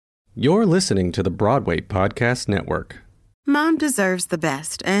You're listening to the Broadway Podcast Network. Mom deserves the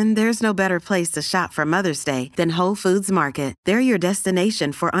best, and there's no better place to shop for Mother's Day than Whole Foods Market. They're your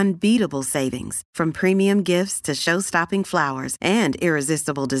destination for unbeatable savings, from premium gifts to show-stopping flowers and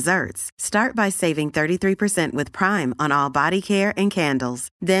irresistible desserts. Start by saving 33% with Prime on all body care and candles.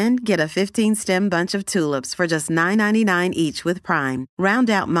 Then get a 15-stem bunch of tulips for just $9.99 each with Prime. Round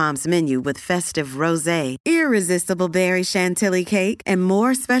out Mom's menu with festive rosé, irresistible berry chantilly cake, and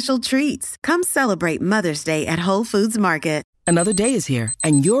more special treats. Come celebrate Mother's Day at Whole Foods Market. Another day is here,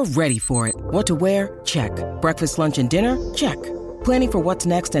 and you're ready for it. What to wear? Check. Breakfast, lunch, and dinner? Check. Planning for what's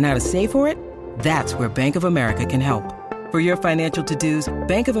next and how to save for it? That's where Bank of America can help. For your financial to-dos,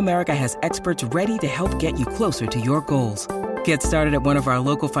 Bank of America has experts ready to help get you closer to your goals. Get started at one of our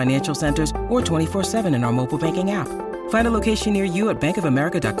local financial centers or 24/7 in our mobile banking app. Find a location near you at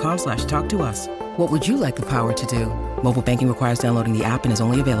bankofamerica.com/talktous. What would you like the power to do? Mobile banking requires downloading the app and is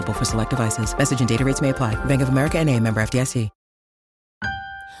only available for select devices. Message and data rates may apply. Bank of America N.A., member FDIC.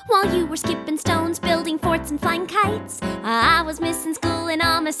 While you were skipping stones, building forts, and flying kites, I was missing school and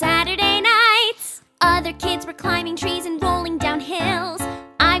all my Saturday nights. Other kids were climbing trees and rolling down hills.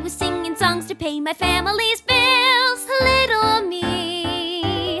 I was singing songs to pay my family's bills. Little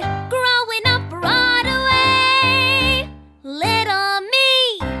me, growing up Broadway. Little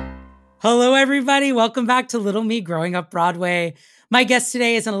me. Hello, everybody. Welcome back to Little Me Growing Up Broadway. My guest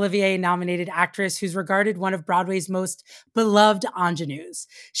today is an Olivier-nominated actress who's regarded one of Broadway's most beloved ingenues.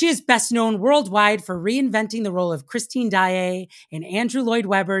 She is best known worldwide for reinventing the role of Christine Daae in Andrew Lloyd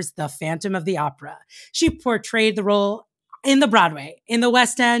Webber's The Phantom of the Opera. She portrayed the role in the Broadway, in the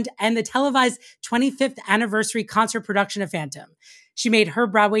West End, and the televised 25th anniversary concert production of Phantom. She made her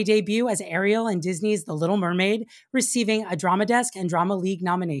Broadway debut as Ariel in Disney's The Little Mermaid, receiving a Drama Desk and Drama League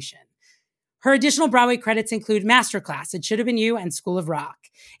nomination. Her additional Broadway credits include Masterclass, It Should Have Been You, and School of Rock.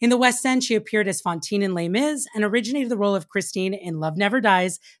 In the West End, she appeared as Fantine in Les Mis and originated the role of Christine in Love Never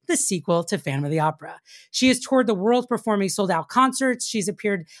Dies, the sequel to Phantom of the Opera. She has toured the world performing sold-out concerts. She's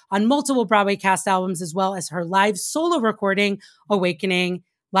appeared on multiple Broadway cast albums, as well as her live solo recording, Awakening,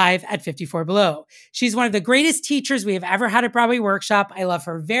 live at 54 Below. She's one of the greatest teachers we have ever had at Broadway Workshop. I love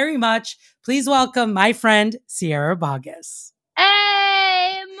her very much. Please welcome my friend, Sierra Boggess.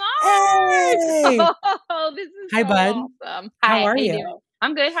 Hey, Mom! Hey! Oh, this is Hi, so bud. awesome. How Hi, are you? doing?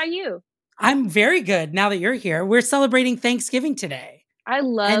 I'm good. How are you? I'm very good now that you're here. We're celebrating Thanksgiving today. I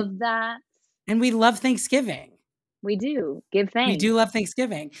love that. And we love Thanksgiving. We do. Give thanks. We do love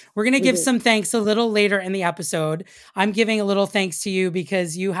Thanksgiving. We're going to We give do. some thanks a little later in the episode. I'm giving a little thanks to you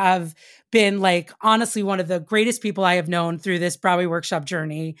because you have been, like, honestly one of the greatest people I have known through this Broadway Workshop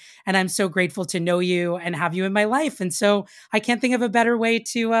journey. And I'm so grateful to know you and have you in my life. And so I can't think of a better way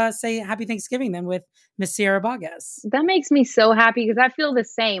to say Happy Thanksgiving than with Miss Sierra Boggess. That makes me so happy because I feel the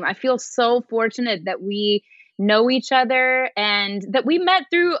same. I feel so fortunate that we know each other and that we met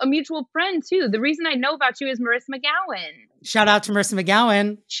through a mutual friend too. The reason I know about you is Marissa McGowan. Shout out to Marissa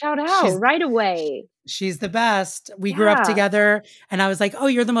McGowan. Shout out right away. She's the best. We grew up Yeah. together and I was like, oh,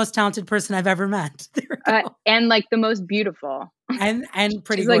 you're the most talented person I've ever met. There we go. And like the most beautiful. And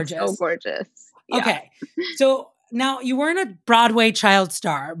pretty She's gorgeous. like so gorgeous. Yeah. Okay. So now you weren't a Broadway child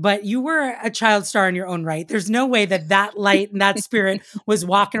star, but you were a child star in your own right. There's no way that light and that spirit was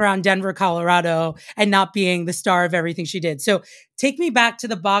walking around Denver, Colorado and not being the star of everything she did. So take me back to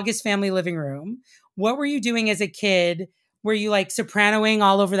the Boggess family living room. What were you doing as a kid? Were you like sopranoing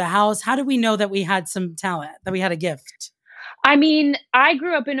all over the house? How did we know that we had some talent, that we had a gift? I mean, I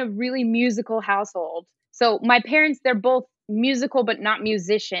grew up in a really musical household. So my parents, they're both musical, but not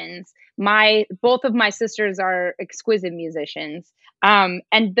musicians. Both of my sisters are exquisite musicians. And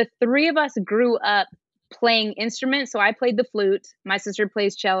the three of us grew up playing instruments. So I played the flute, my sister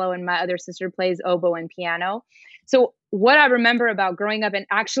plays cello, and my other sister plays oboe and piano. So what I remember about growing up, and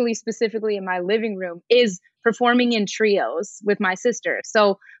actually specifically in my living room, is performing in trios with my sister.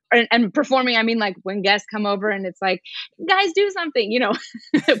 So, and performing, I mean, like when guests come over and it's like, guys, do something, you know.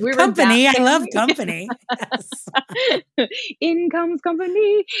 We Company. I love company. Yes. In comes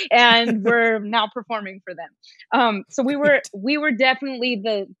company, and we're now performing for them. So we were definitely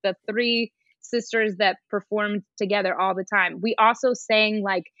the three sisters that performed together all the time. We also sang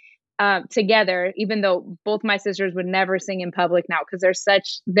like together, even though both my sisters would never sing in public now because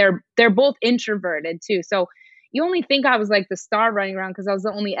they're both introverted too. So you only think I was like the star running around because I was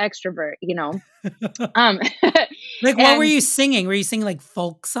the only extrovert, you know. Like, what were you singing? Were you singing like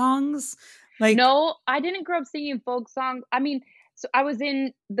folk songs? Like, no, I didn't grow up singing folk songs. I mean, so I was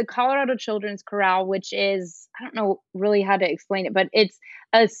in the Colorado Children's Chorale, which is, I don't know really how to explain it, but it's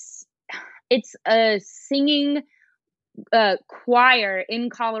a singing choir in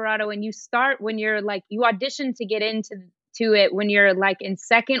Colorado, and you start when you're like, you audition to get into it when you're like in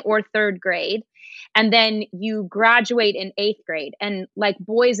second or third grade, and then you graduate in 8th grade. And like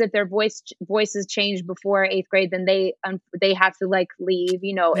boys, if their voices change before 8th grade, then they have to like leave.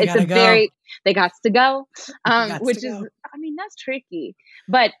 You know, They got to go. Which is, I mean, that's tricky,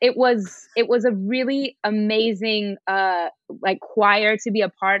 but it was a really amazing like choir to be a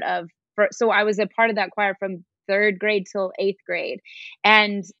part of. So I was a part of that choir from 3rd grade till 8th grade.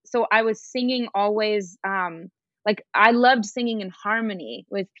 And so I was singing always, like I loved singing in harmony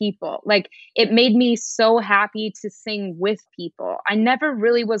with people. Like it made me so happy to sing with people. I never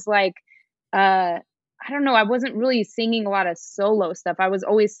really was like, I don't know, I wasn't really singing a lot of solo stuff. I was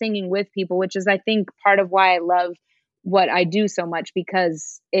always singing with people, which is, I think, part of why I love what I do so much,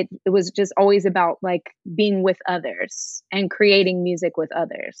 because it was just always about like being with others and creating music with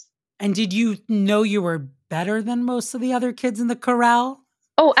others. And did you know you were better than most of the other kids in the chorale?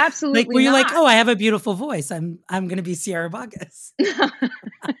 Oh, absolutely. Like, were you not. like, oh, I have a beautiful voice, I'm going to be Sierra Boggess?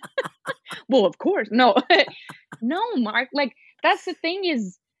 Well, of course. No, no, Mark. Like, that's the thing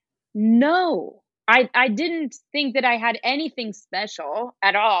is, no, I didn't think that I had anything special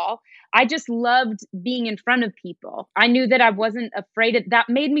at all. I just loved being in front of people. I knew that I wasn't afraid of that.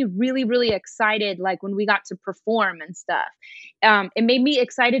 Made me really, really excited. Like when we got to perform and stuff, it made me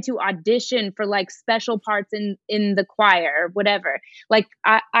excited to audition for like special parts in the choir or whatever. Like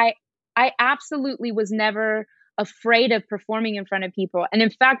I absolutely was never afraid of performing in front of people. And in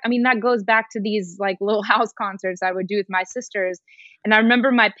fact, I mean, that goes back to these like little house concerts I would do with my sisters. And I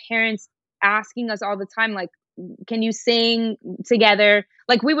remember my parents asking us all the time, like, can you sing together?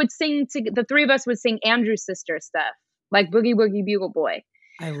 Like we would sing the 3 of us would sing Andrew's sister stuff, like Boogie Woogie Bugle Boy.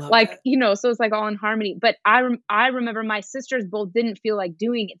 I love like it. You know, so it's like all in harmony. But I remember my sisters both didn't feel like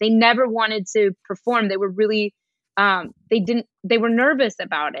doing it. They never wanted to perform. They were really they were nervous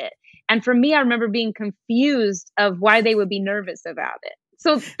about it. And for me, I remember being confused of why they would be nervous about it.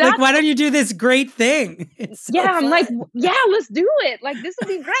 So that's, like, why don't you do this great thing? It's so I'm fun. like, yeah, let's do it. Like, this would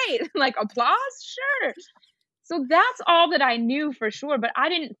be great. Like, applause? Sure. So that's all that I knew for sure. But I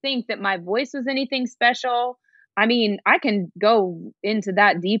didn't think that my voice was anything special. I mean, I can go into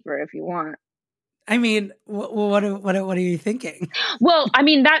that deeper if you want. I mean, what are you thinking? Well, I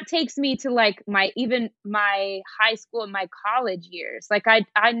mean, that takes me to like my high school and my college years. Like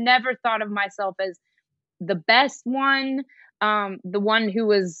I never thought of myself as the best one, the one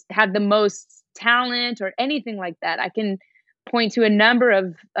who had the most talent or anything like that. I can point to a number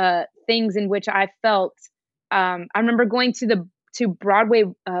of things in which I felt. I remember going to Broadway.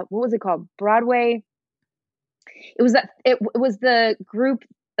 What was it called? Broadway. It was the group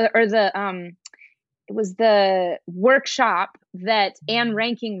or the it was the workshop that Anne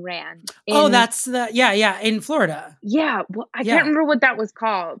Ranking ran. That's in Florida. Yeah, well, I can't remember what that was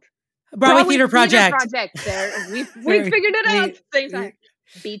called. Broadway Theater Project. There, we figured it out at the same time.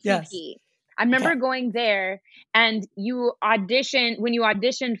 BTP. Yes. I remember going there, and you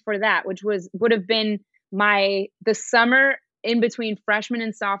auditioned for that, which would have been the summer in between freshman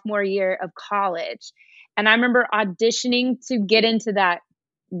and sophomore year of college. And I remember auditioning to get into that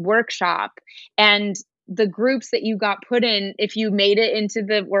workshop, and the groups that you got put in, if you made it into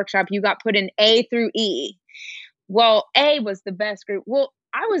the workshop, you got put in A through E. Well, A was the best group. Well,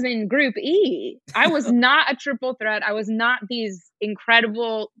 I was in group E. I was not a triple threat. I was not these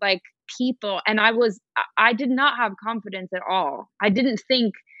incredible like people. And I did not have confidence at all. I didn't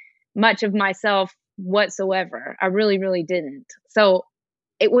think much of myself whatsoever. I really, really didn't. So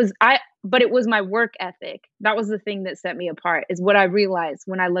but it was my work ethic. That was the thing that set me apart, is what I realized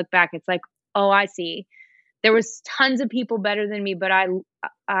when I look back. It's like, oh, I see. There was tons of people better than me, but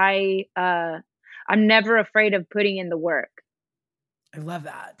I'm never afraid of putting in the work. I love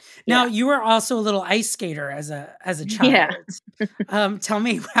that. Now, you were also a little ice skater as a child. Yeah. Tell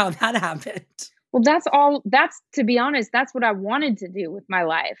me how that happened. Well, to be honest, that's what I wanted to do with my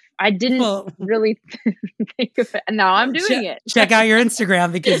life. I didn't really think of it. Now I'm doing it. Check out your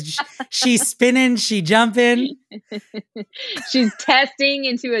Instagram, because she's spinning, she's jumping. She's testing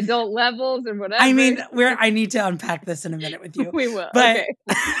into adult levels or whatever. I mean, I need to unpack this in a minute with you. We will. But,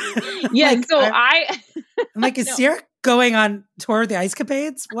 okay. Yeah, like, so I'm like, is Sierra going on tour with the Ice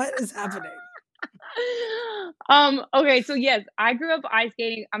Capades? What is happening? Okay, so yes, I grew up ice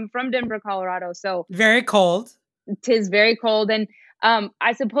skating. I'm from Denver, Colorado, so very cold. 'Tis very cold, and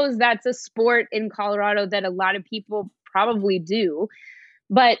I suppose that's a sport in Colorado that a lot of people probably do.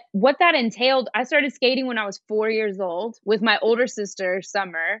 But what that entailed, I started skating when I was 4 years old with my older sister,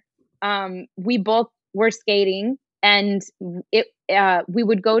 Summer. We both were skating And we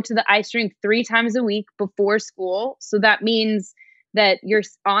would go to the ice rink 3 times a week before school. So that means that you're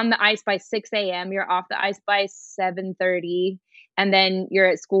on the ice by 6 a.m., you're off the ice by 7:30, and then you're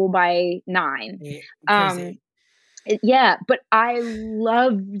at school by 9. Yeah, but I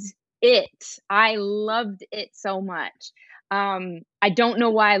loved it. I loved it so much. I don't know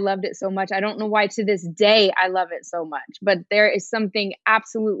why I loved it so much. I don't know why to this day I love it so much, but there is something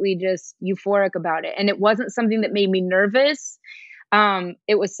absolutely just euphoric about it. And it wasn't something that made me nervous.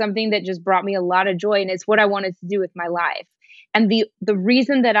 It was something that just brought me a lot of joy, and it's what I wanted to do with my life. And the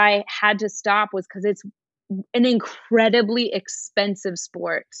reason that I had to stop was because it's an incredibly expensive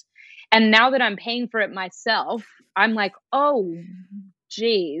sport. And now that I'm paying for it myself, I'm like, oh,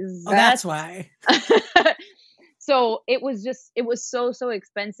 geez. That's why. So it was so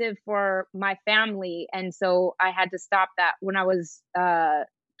expensive for my family. And so I had to stop that when I was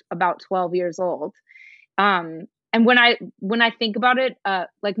about 12 years old. And when I think about it,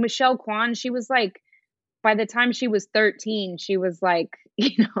 like Michelle Kwan, she was like, by the time she was 13, she was like,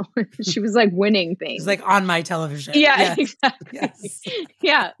 she was like winning things. She's like on my television. Yeah, yes. Exactly. Yes.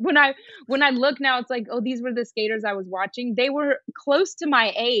 Yeah. When I look now, it's like, oh, these were the skaters I was watching. They were close to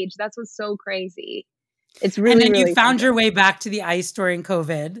my age. That's what's so crazy. It's really, and then really you found fun. your way back to the ice during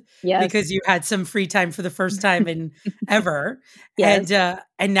COVID, yes. because you had some free time for the first time in ever. Yes.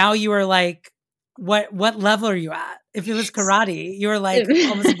 And now you are like, what level are you at? If it was karate, you were like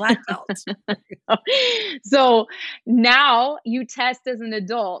almost a black belt. So now you test as an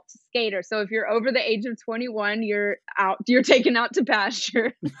adult skater. So if you're over the age of 21, you're taken out to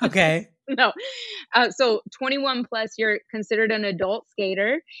pasture. Okay. No. So 21 plus, you're considered an adult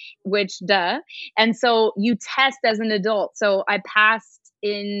skater, which duh. And so you test as an adult. So I passed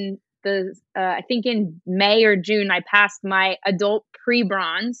in I think in May or June, I passed my adult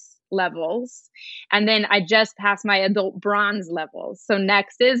pre-bronze levels. And then I just passed my adult bronze levels. So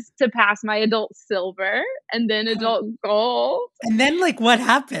next is to pass my adult silver and then adult gold. And then like what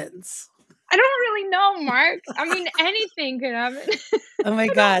happens? I don't really know, Mark. I mean, anything could happen. Oh my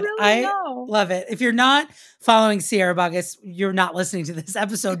God. I love it. If you're not following Sierra Boggess, you're not listening to this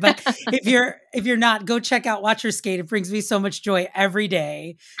episode. But if you're not, go check out Watch Her Skate. It brings me so much joy every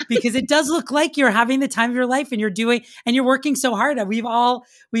day because it does look like you're having the time of your life and you're working so hard. We've all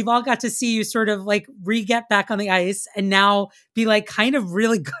got to see you sort of like get back on the ice and now be like kind of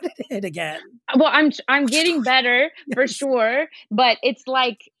really good at it again. Well, I'm getting better for sure, but it's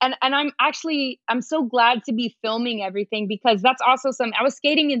like, and I'm so glad to be filming everything because that's also I was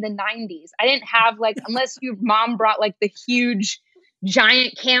skating in the 90s. I didn't have unless your mom brought like the huge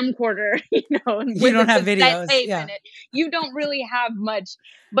giant camcorder, and you don't have videos. Yeah. You don't really have much,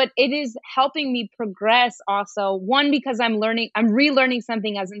 but it is helping me progress also. One, because I'm relearning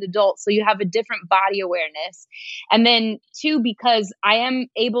something as an adult. So you have a different body awareness. And then 2, because I am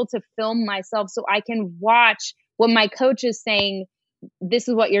able to film myself so I can watch what my coach is saying. This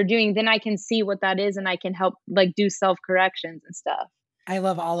is what you're doing. Then I can see what that is and I can help do self-corrections and stuff. I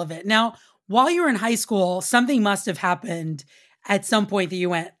love all of it. Now, while you were in high school, something must have happened at some point that you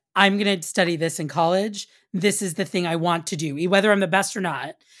went, I'm going to study this in college. This is the thing I want to do, whether I'm the best or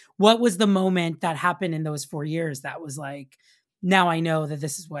not. What was the moment that happened in those 4 years that was like, now I know that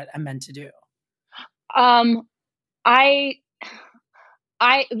this is what I'm meant to do?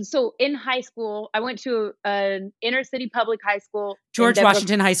 So in high school, I went to an inner city public high school. George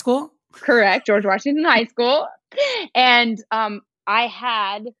Washington High School? Correct. George Washington High School. And I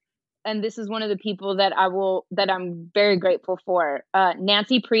had, and this is one of the people that I'm very grateful for.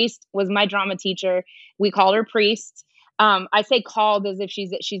 Nancy Priest was my drama teacher. We called her Priest. I say called as if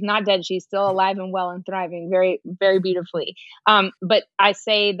she's not dead. She's still alive and well and thriving very, very beautifully. But I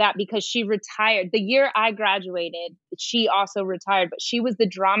say that because she retired. The year I graduated, she also retired, but she was the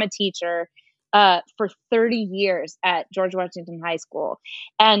drama teacher for 30 years at George Washington High School.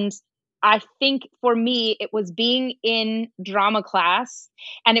 And I think for me, it was being in drama class,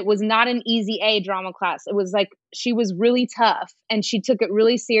 and it was not an easy A drama class. It was like, she was really tough and she took it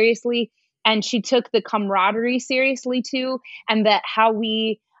really seriously. And she took the camaraderie seriously too. And that how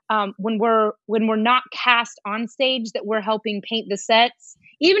we, when we're not cast on stage, that we're helping paint the sets.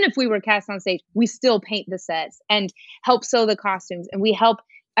 Even if we were cast on stage, we still paint the sets and help sew the costumes. And we help,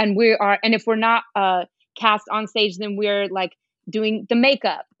 and if we're not cast on stage, then we're like doing the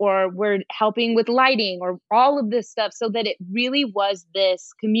makeup, or we're helping with lighting, or all of this stuff, so that it really was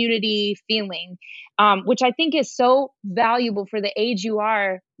this community feeling, which I think is so valuable for the age you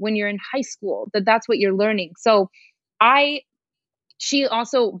are when you're in high school, that's what you're learning. So she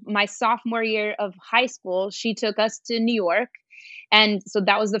also, my sophomore year of high school, she took us to New York, And so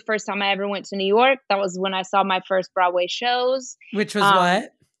that was the first time I ever went to New York. That was when I saw my first Broadway shows. Which was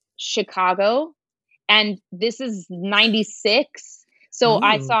what? Chicago. And this is 96. So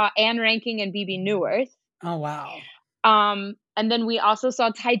I Ooh. saw Anne Ranking and Bebe Neuwirth. Oh, wow. And then we also saw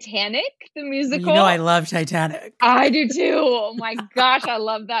Titanic, the musical. You know I love Titanic. I do too. Oh my gosh, I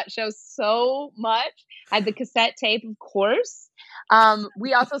love that show so much. I had the cassette tape, of course.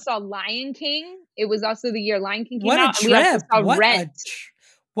 We also saw Lion King. It was also the year Lion King came What out. a We also trip. saw Rent.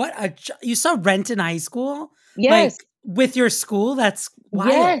 You saw Rent in high school? Yes. Like, with your school? That's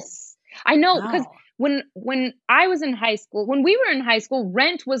wild. Yes. I know, because Wow. when I was in high school, when we were in high school,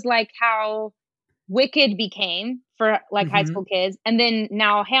 Rent was like how Wicked became for like high school kids, and then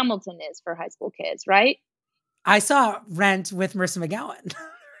now Hamilton is for high school kids, right? I saw Rent with Marissa McGowan.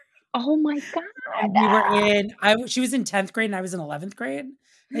 Oh my God. We were she was in 10th grade and I was in 11th grade,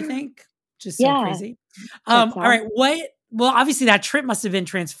 I think. Just so Yeah. crazy. All right. Well, obviously that trip must have been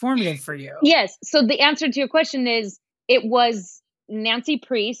transformative for you. Yes. So the answer to your question is it was Nancy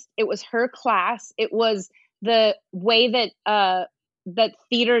Priest. It was her class. It was the way that that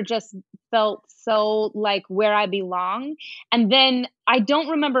theater just felt so like where I belong. And then I don't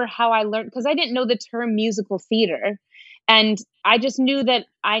remember how I learned, because I didn't know the term musical theater. And I just knew that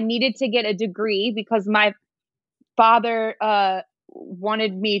I needed to get a degree because my father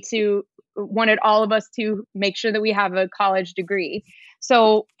wanted all of us to make sure that we have a college degree.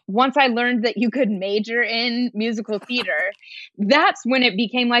 So once I learned that you could major in musical theater, that's when it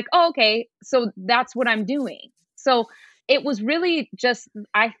became like, oh, okay, so that's what I'm doing. So it was really just,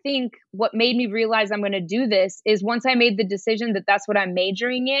 I think what made me realize I'm going to do this is once I made the decision that that's what I'm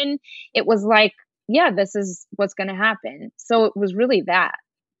majoring in, it was like, yeah, this is what's going to happen. So it was really that.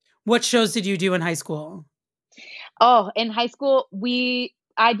 What shows did you do in high school? Oh, in high school,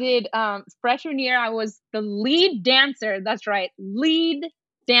 I did freshman year, I was the lead dancer. That's right. Lead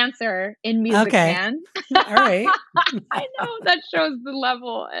dancer in Music Man. All right. I know that shows the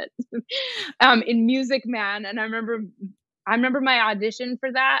level in Music Man. And I remember my audition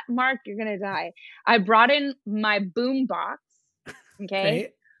for that. Mark, you're going to die. I brought in my boom box. Okay. Great.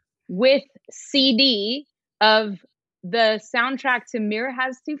 With CD of the soundtrack to Mirror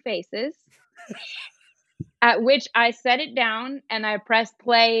Has Two Faces, at which I set it down and I pressed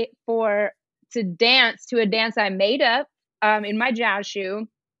play to dance to a dance I made up in my jazz shoe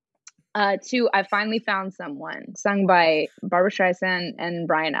to I Finally Found Someone, sung by Barbra Streisand and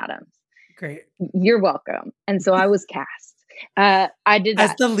Bryan Adams. Great. You're welcome. And so I was cast. I did that.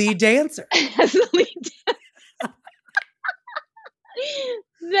 As the lead dancer. As the lead dancer.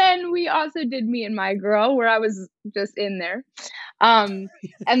 Then we also did Me and My Girl, where I was just in there. And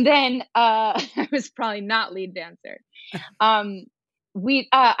then I was probably not lead dancer. I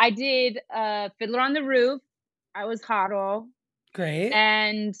did Fiddler on the Roof. I was Hoddle. Great.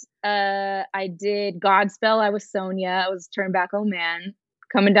 And I did Godspell. I was Sonia. I was Turn Back Oh Man.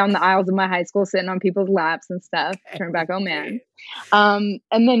 Coming down the aisles of my high school, sitting on people's laps and stuff. Okay. Turn Back Oh Man. And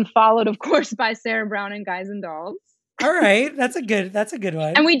then followed, of course, by Sarah Brown and Guys and Dolls. All right. That's a good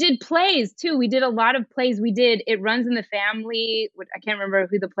one. And we did plays too. We did a lot of plays. We did It Runs in the Family, which I can't remember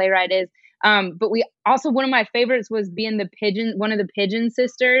who the playwright is. But we also, one of my favorites was being one of the Pigeon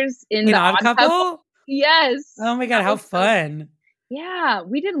sisters in The Odd Couple. Yes. Oh my God, how fun. Yeah,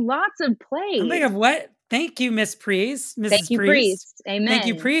 we did lots of plays. Oh my God, what? Thank you, Miss Priest. Mrs. Thank you, Priest. Amen. Thank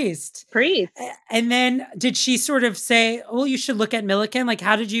you, Priest. Priest. And then did she sort of say, oh, you should look at Millikan? Like,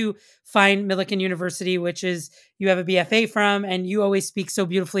 how did you find Millikan University, which is you have a BFA from, and you always speak so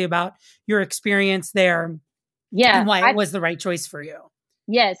beautifully about your experience there. Yeah. And why it was the right choice for you.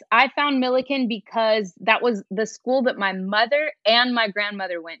 Yes. I found Millikan because that was the school that my mother and my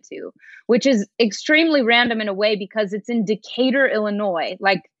grandmother went to, which is extremely random in a way because it's in Decatur, Illinois.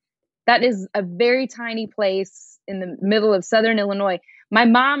 Like, that is a very tiny place in the middle of Southern Illinois. My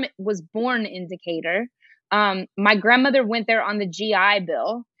mom was born in Decatur. My grandmother went there on the GI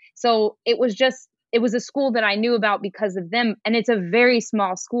Bill. So it was a school that I knew about because of them. And it's a very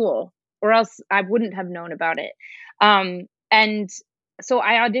small school, or else I wouldn't have known about it. And so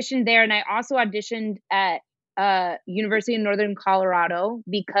I auditioned there, and I also auditioned at University of Northern Colorado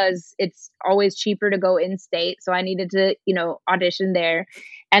because it's always cheaper to go in-state. So I needed to, audition there.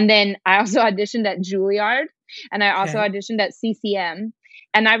 And then I also auditioned at Juilliard, and I also auditioned at CCM.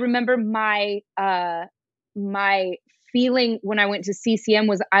 And I remember my feeling when I went to CCM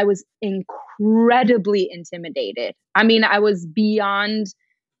was I was incredibly intimidated. I mean, I was beyond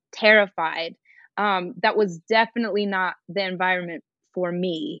terrified. That was definitely not the environment for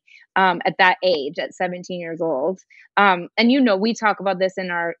me at that age, at 17 years old. And we talk about this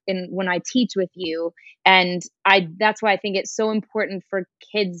when I teach with you, and that's why I think it's so important for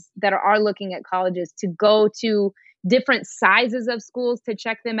kids that are looking at colleges to go to different sizes of schools to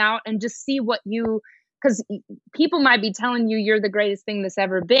check them out and just see because people might be telling you you're the greatest thing that's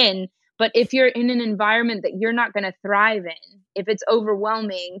ever been, but if you're in an environment that you're not going to thrive in, if it's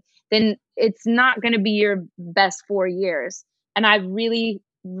overwhelming, then it's not going to be your best 4 years. And I really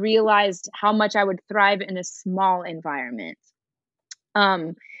realized how much I would thrive in a small environment.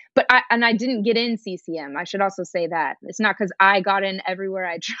 But I didn't get in CCM. I should also say that. It's not because I got in everywhere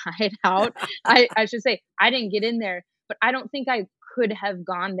I tried out. I should say I didn't get in there, but I don't think I could have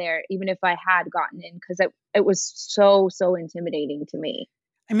gone there even if I had gotten in, because it was so intimidating to me.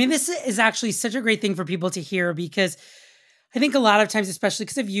 I mean, this is actually such a great thing for people to hear, because I think a lot of times, especially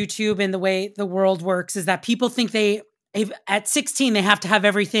because of YouTube and the way the world works, is that people think at 16, they have to have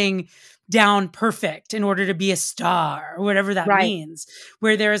everything down perfect in order to be a star or whatever that means,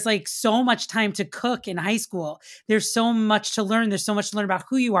 where there's like so much time to cook in high school. There's so much to learn. There's so much to learn about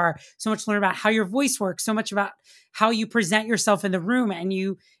who you are, so much to learn about how your voice works, so much about how you present yourself in the room. And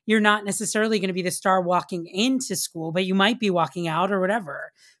you're not necessarily going to be the star walking into school, but you might be walking out or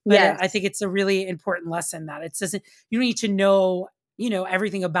whatever. But yes. I think it's a really important lesson that you don't need to know,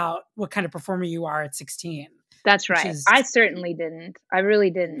 everything about what kind of performer you are at 16. That's right. I certainly didn't. I really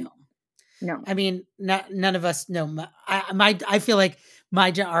didn't. No. I mean, none of us know. I feel like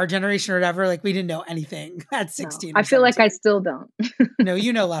our generation or whatever, like we didn't know anything at 16. No, I feel like I still don't. No,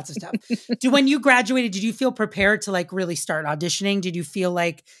 lots of stuff. When you graduated, did you feel prepared to like really start auditioning? Did you feel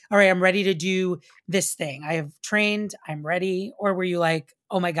like, all right, I'm ready to do this thing. I have trained, I'm ready. Or were you like,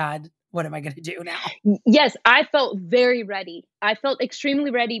 oh my God, what am I going to do now? Yes, I felt very ready. I felt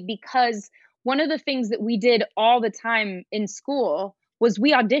extremely ready, because one of the things that we did all the time in school was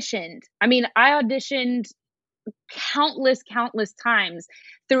we auditioned. I mean, I auditioned countless times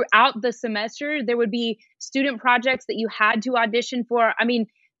throughout the semester. There would be student projects that you had to audition for. I mean,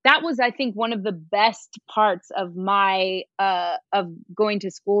 that was, I think, one of the best parts of my of going to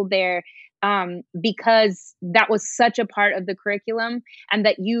school there, because that was such a part of the curriculum, and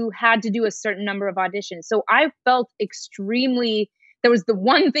that you had to do a certain number of auditions. So I felt there was the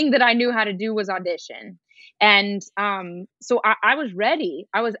one thing that I knew how to do was audition. And so I was ready.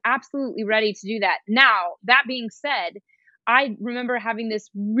 I was absolutely ready to do that. Now, that being said, I remember having this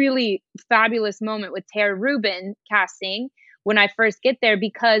really fabulous moment with Tara Rubin casting when I first get there,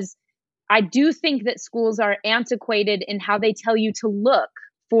 because I do think that schools are antiquated in how they tell you to look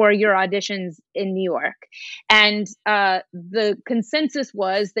for your auditions in New York. And the consensus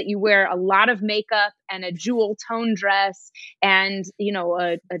was that you wear a lot of makeup and a jewel tone dress and,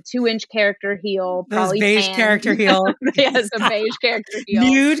 a 2-inch character heel. Those beige tan. Character heel. Yes, a beige character heel.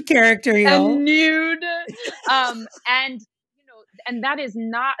 Nude character heel. And nude. And that is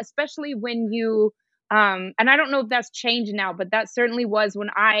not, especially when you, and I don't know if that's changed now, but that certainly was when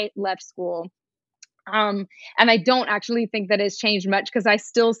I left school. And I don't actually think that it's changed much, because I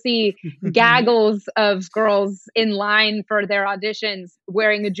still see gaggles of girls in line for their auditions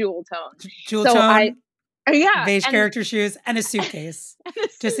wearing a jewel tone. Beige character shoes and a suitcase,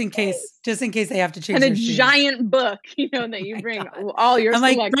 just in case they have to change. And a shoes. giant book, that you bring all your. I'm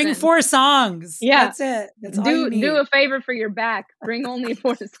like, bring 4 songs. Yeah, that's it. That's all you need. Do a favor for your back. Bring only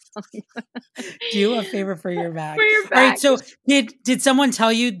 4 songs. Do a favor for your back. For your back. All right. So did someone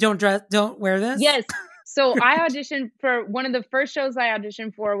tell you don't wear this? Yes. So I auditioned for one of the first shows I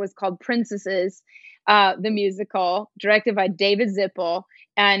auditioned for was called Princesses, the musical, directed by David Zippel,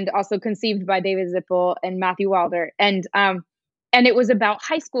 and also conceived by David Zippel and Matthew Wilder. And it was about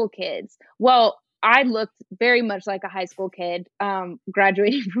high school kids. Well, I looked very much like a high school kid,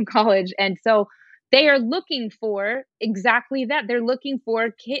 graduating from college. And so they are looking for exactly that. They're looking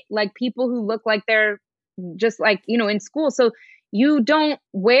for people who look like they're just like, in school. So you don't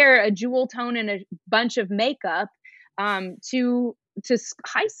wear a jewel tone and a bunch of makeup to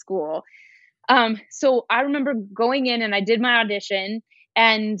high school. So I remember going in and I did my audition,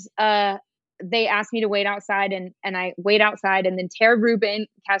 and they asked me to wait outside, and I wait outside, and then Tara Rubin,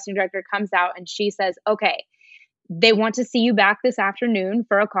 casting director, comes out and she says, okay, they want to see you back this afternoon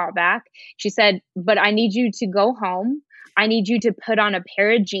for a callback. She said, but I need you to go home. I need you to put on a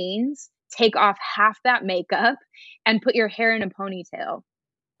pair of jeans, take off half that makeup, and put your hair in a ponytail.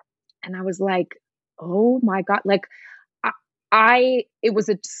 And I was like, oh my God, like it was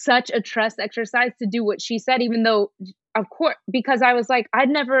such a trust exercise to do what she said, even though, of course, because I was like, I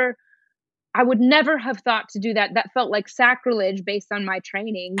would never have thought to do that. That felt like sacrilege based on my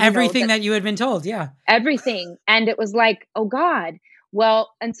training. Everything that you had been told. Yeah. Everything. And it was like, oh God,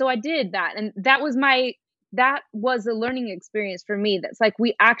 Well, and so I did that. And that was a learning experience for me. That's like,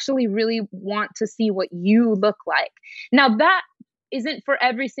 we actually really want to see what you look like. Now that isn't for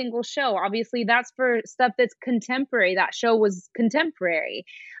every single show. Obviously that's for stuff that's contemporary. That show was contemporary.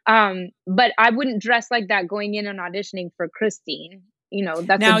 But I wouldn't dress like that going in and auditioning for Christine. You know,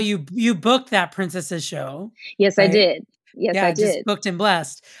 that's now you booked that Princesses show. Yes, right? I did. Yes, yeah, I did. Just booked and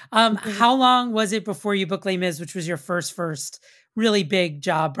blessed. How long was it before you booked Les Mis, which was your first really big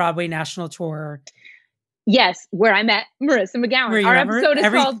job, Broadway national tour? Yes, where I met Marissa McGowan. Our episode is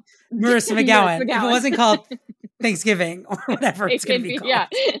called Marissa McGowan. If it wasn't called Thanksgiving or whatever it's going to be called.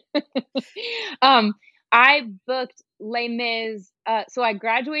 Yeah. I booked Les Mis. So I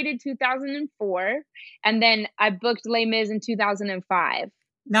graduated 2004, and then I booked Les Mis in 2005.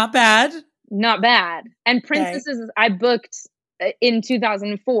 Not bad. Not bad. And Princesses, I booked in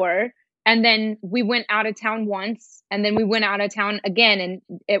 2004. And then we went out of town once, and then we went out of town again. And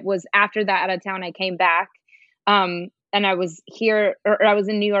it was after that out of town, I came back. And I was here, or I was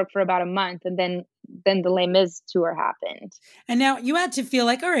in New York for about a month. And then the Les Mis tour happened. And now you had to feel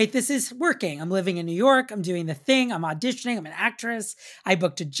like, all right, this is working. I'm living in New York. I'm doing the thing. I'm auditioning. I'm an actress. I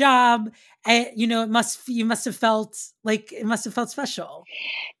booked a job. You must have felt special.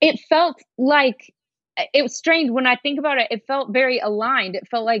 It felt like, it was strange when I think about it. It felt very aligned. It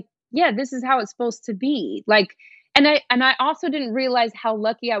felt like, yeah, this is how it's supposed to be. Like, and I also didn't realize how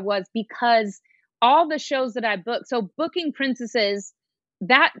lucky I was, because all the shows that I booked, so booking Princesses,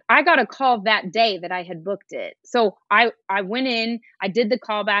 that I got a call that day that I had booked it. So I went in, I did the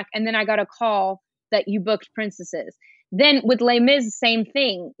callback, and then I got a call that you booked Princesses. Then with Les Mis, same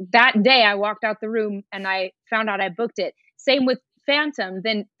thing. That day I walked out the room and I found out I booked it. Same with Phantom.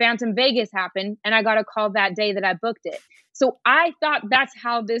 Then Phantom Vegas happened, and I got a call that day that I booked it. So I thought that's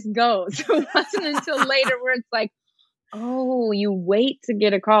how this goes. It wasn't until later where it's like, oh, you wait to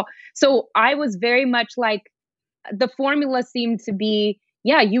get a call. So I was very much like, the formula seemed to be,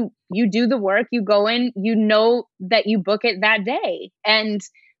 yeah, you do the work, you go in, you know that you book it that day. And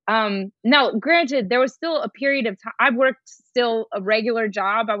now, granted, there was still a period of time. I worked still a regular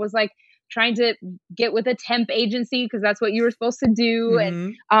job. I was like trying to get with a temp agency because that's what you were supposed to do. Mm-hmm.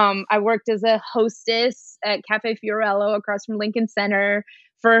 And I worked as a hostess at Cafe Fiorello across from Lincoln Center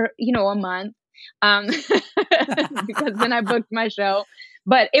for, a month. Because then I booked my show.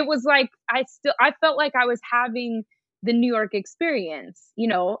 But it was like, I felt like I was having the New York experience,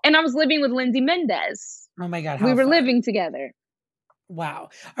 and I was living with Lindsay Mendez. Oh my God. We were living together. Wow.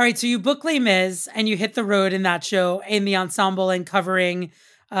 All right. So you book Les Mis and you hit the road in that show in the ensemble and covering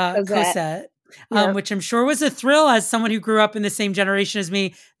Cosette, yep. Which I'm sure was a thrill as someone who grew up in the same generation as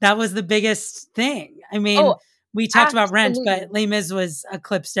me. That was the biggest thing. I mean, we talked about Rent, but Les Mis was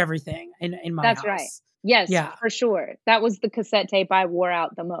eclipsed everything in my house. That's right. Yes, yeah. For sure. That was the cassette tape I wore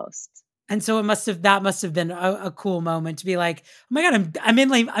out the most. And so that must have been a cool moment to be like, oh my God, I'm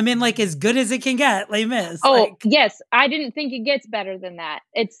in like as good as it can get, Les Mis. Oh, yes. I didn't think it gets better than that.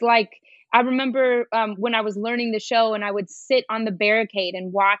 It's like, I remember when I was learning the show and I would sit on the barricade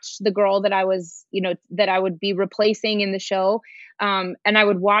and watch the girl that I was, that I would be replacing in the show. And I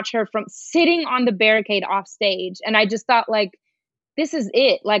would watch her from sitting on the barricade off stage. And I just thought like, this is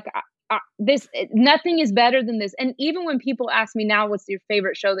it. Like nothing is better than this. And even when people ask me now, what's your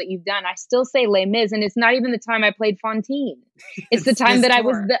favorite show that you've done? I still say Les Mis. And it's not even the time I played Fantine. It's the time that I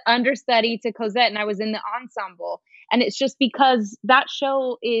was the understudy to Cosette and I was in the ensemble. And it's just because that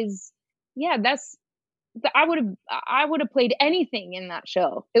show is, I would have played anything in that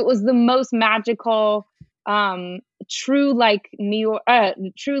show. It was the most magical, true like New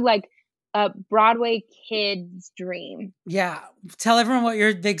York, Broadway kid's dream. Yeah. Tell everyone what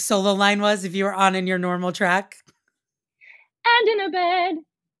your big solo line was if you were on in your normal track. And in a bed.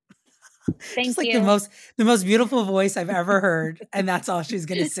 Thank Just like you. the most beautiful voice I've ever heard. And that's all she's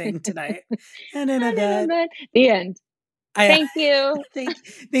going to sing tonight. And in a bed. The end. Thank you.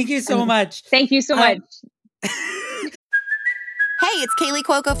 Thank you so much. Thank you so much. Hey, it's Kaylee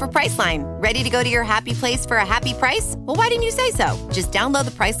Cuoco for Priceline. Ready to go to your happy place for a happy price? Well, why didn't you say so? Just download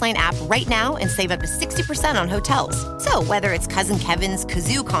the Priceline app right now and save up to 60% on hotels. So whether it's Cousin Kevin's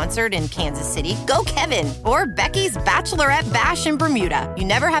Kazoo Concert in Kansas City, go Kevin, or Becky's Bachelorette Bash in Bermuda, you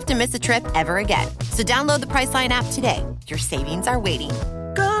never have to miss a trip ever again. So download the Priceline app today. Your savings are waiting.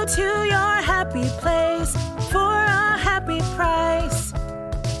 Go to your happy place for a happy price.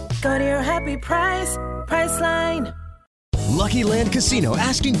 Go to your happy price, Priceline. Lucky Land Casino,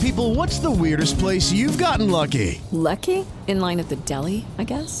 asking people, what's the weirdest place you've gotten lucky? Lucky? In line at the deli, I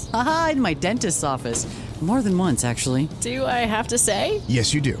guess? Aha, in my dentist's office. More than once, actually. Do I have to say?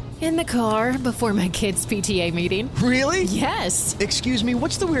 Yes, you do. In the car before my kids' PTA meeting. Really? Yes. Excuse me,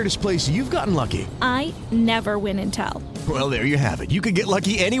 what's the weirdest place you've gotten lucky? I never win and tell. Well, there you have it. You can get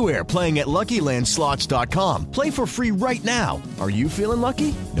lucky anywhere, playing at LuckyLandSlots.com. Play for free right now. Are you feeling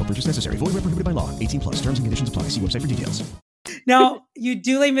lucky? No purchase necessary. Void where prohibited by law. 18+. Terms and conditions apply. See website for details. Now, you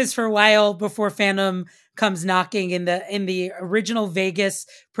do Les Mis for a while before Phantom comes knocking in the original Vegas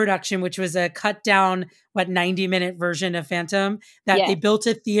production, which was a cut down 90-minute version of Phantom that they built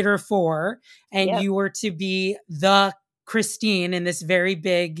a theater for, and you were to be the Christine in this very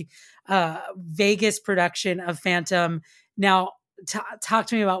big Vegas production of Phantom. Now, talk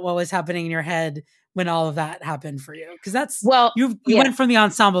to me about what was happening in your head when all of that happened for you, because that's you went from the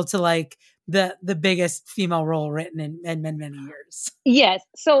ensemble to like the biggest female role written in many years. Yes.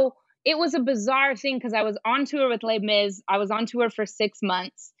 So it was a bizarre thing because I was on tour with Les Mis. I was on tour for 6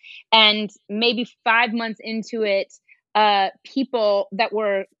 months, and maybe 5 months into it, people that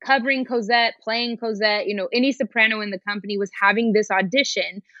were covering Cosette, playing Cosette, any soprano in the company was having this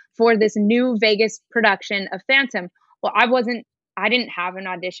audition for this new Vegas production of Phantom. Well, I didn't have an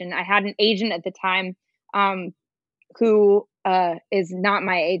audition. I had an agent at the time, who is not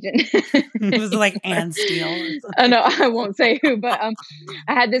my agent. It was like Ann Steele. No, I won't say who, but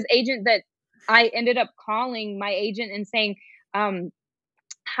I had this agent that I ended up calling my agent and saying, hi,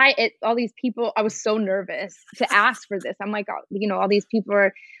 all these people. I was so nervous to ask for this. I'm like, all these people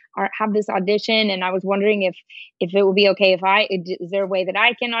have this audition, and I was wondering if it would be okay is there a way that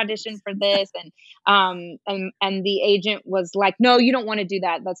I can audition for this? And the agent was like, no, you don't want to do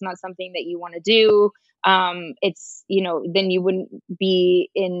that. That's not something that you want to do. It's, then you wouldn't be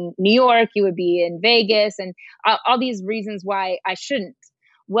in New York, you would be in Vegas, and all these reasons why I shouldn't.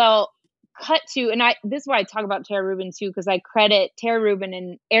 Well, cut to, and this is why I talk about Tara Rubin too, because I credit Tara Rubin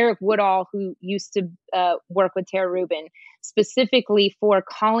and Eric Woodall, who used to work with Tara Rubin, specifically for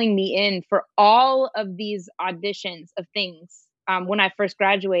calling me in for all of these auditions of things when I first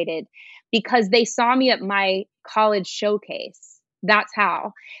graduated, because they saw me at my college showcase. That's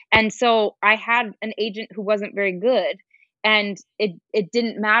how. And so I had an agent who wasn't very good, and it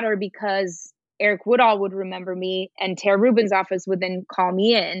didn't matter because Eric Woodall would remember me and Tara Rubin's office would then call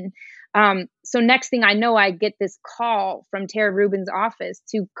me in. So next thing I know, I get this call from Tara Rubin's office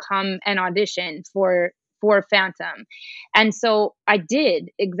to come and audition for Phantom. And so I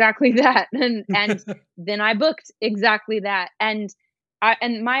did exactly that. And then I booked exactly that. And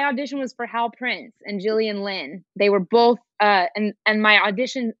my audition was for Hal Prince and Gillian Lynn. They were both, and my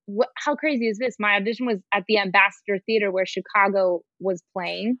audition, how crazy is this? My audition was at the Ambassador Theater where Chicago was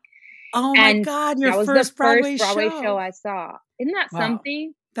playing. Oh my God, your first Broadway show I saw. Isn't that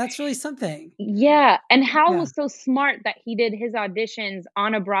something? That's really something. Yeah. And Hal was so smart that he did his auditions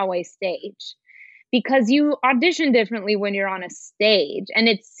on a Broadway stage, because you audition differently when you're on a stage and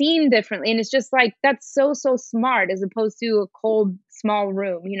it's seen differently. And it's just like, that's so smart as opposed to a cold, small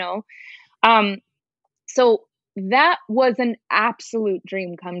room, So that was an absolute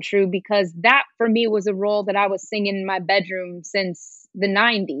dream come true, because that for me was a role that I was singing in my bedroom since the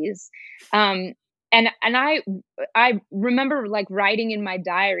 90s. And I remember like writing in my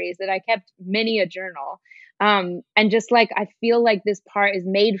diaries that I kept many a journal. And just like, I feel like this part is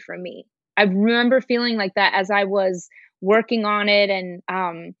made for me. I remember feeling like that as I was working on it.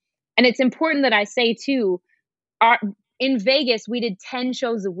 And it's important that I say too, in Vegas, we did 10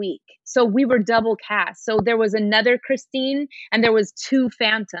 shows a week. So we were double cast. So there was another Christine and there was 2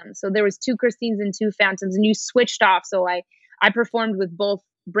 Phantoms. So there was 2 Christines and 2 Phantoms, and you switched off. So I performed with both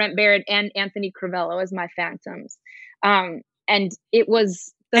Brent Barrett and Anthony Crivello as my Phantoms. And it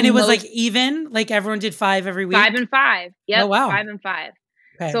was like even, like everyone did 5 every week? 5 and 5. Yep. Oh, wow. 5 and 5.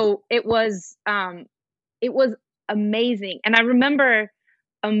 Okay. So it was amazing. And I remember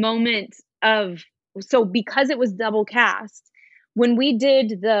a moment because it was double cast, when we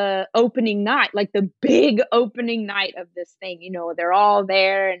did the opening night, like the big opening night of this thing, they're all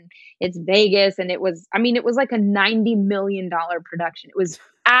there and it's Vegas, and it was like a $90 million production. It was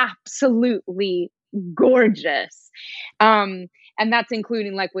absolutely gorgeous. And that's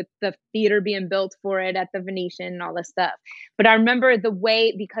including like with the theater being built for it at the Venetian and all this stuff. But I remember the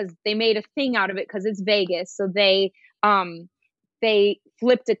way, because they made a thing out of it because it's Vegas. So they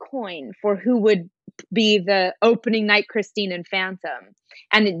flipped a coin for who would be the opening night Christine and Phantom.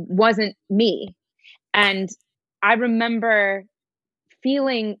 And it wasn't me. And I remember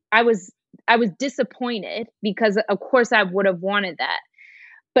feeling, I was disappointed, because of course I would have wanted that.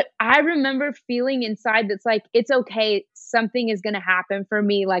 But I remember feeling inside that's like, it's okay. Something is going to happen for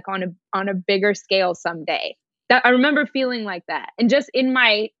me, like on a bigger scale someday. That I remember feeling like that. And just in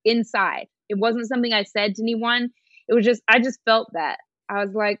my inside, it wasn't something I said to anyone. It was just, I just felt that. I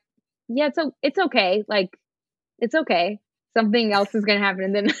was like, yeah, it's okay. Like, it's okay. Something else is going to happen.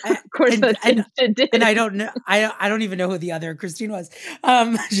 And then of course it did. And I don't know. I don't even know who the other Christine was.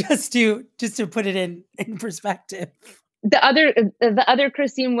 Just to put it in perspective. The other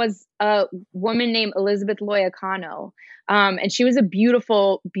Christine was a woman named Elizabeth Loyacano. And she was a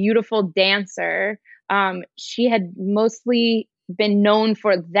beautiful, beautiful dancer. She had mostly been known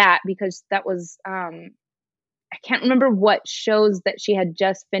for that because that was, I can't remember what shows that she had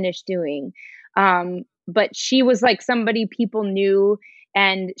just finished doing. But she was like somebody people knew,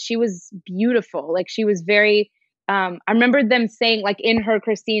 and she was beautiful. Like she was very, I remember them saying like in her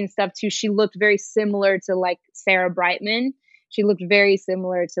Christine stuff too, she looked very similar to like Sarah Brightman. She looked very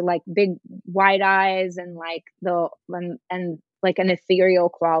similar to like big wide eyes and like and like an ethereal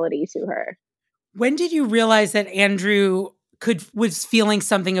quality to her. When did you realize that Andrew was feeling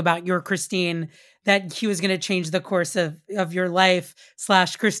something about your Christine, that he was going to change the course of your life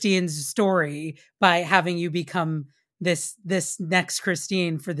 / Christine's story by having you become this next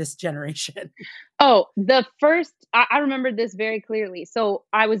Christine for this generation? Oh, I remember this very clearly. So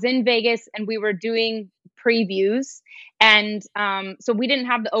I was in Vegas and we were doing previews, and so we didn't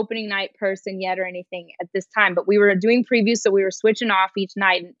have the opening night person yet or anything at this time, but we were doing previews. So we were switching off each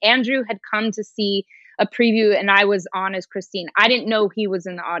night, and Andrew had come to see a preview and I was on as Christine. I didn't know he was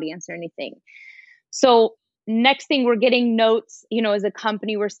in the audience or anything. So next thing, we're getting notes, as a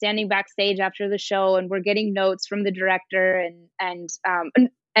company, we're standing backstage after the show and we're getting notes from the director and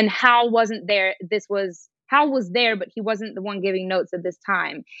Hal wasn't there. Hal was there, but he wasn't the one giving notes at this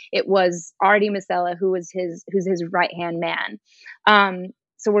time. It was Artie Masella, who's his right-hand man.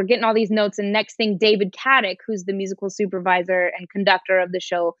 So we're getting all these notes, and next thing, David Caddick, who's the musical supervisor and conductor of the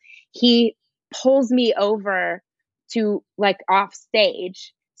show, he pulls me over to like off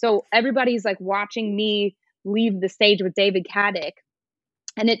stage. So everybody's like watching me leave the stage with David Caddick.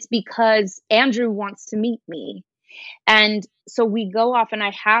 And it's because Andrew wants to meet me. And so we go off and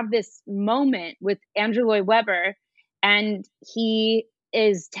I have this moment with Andrew Lloyd Webber, and he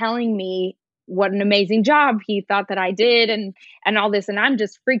is telling me what an amazing job he thought that I did and all this. And I'm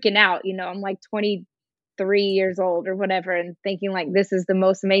just freaking out. I'm like 23 years old or whatever, and thinking like, this is the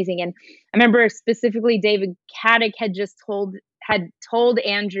most amazing. And I remember specifically David Caddick had told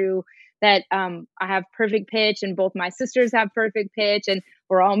Andrew that I have perfect pitch and both my sisters have perfect pitch and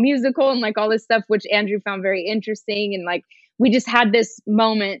we're all musical and like all this stuff, which Andrew found very interesting. And like, we just had this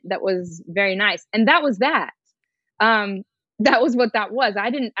moment that was very nice. And that was that. That was what that was.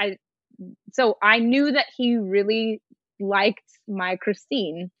 So I knew that he really liked my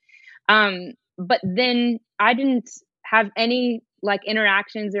Christine. But then I didn't have any like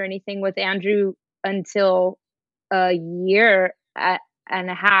interactions or anything with Andrew until a year and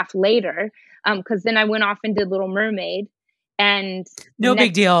a half later. Cause then I went off and did Little Mermaid, and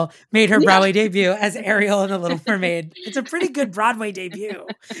big deal. Made her Broadway debut as Ariel in The Little Mermaid. It's a pretty good Broadway debut.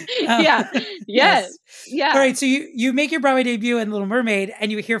 Yes. All right. So you make your Broadway debut in Little Mermaid,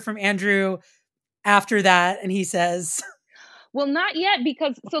 and you hear from Andrew after that, and he says, well, not yet,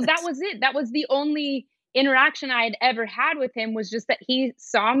 because that was it. That was the only interaction I had ever had with him, was just that he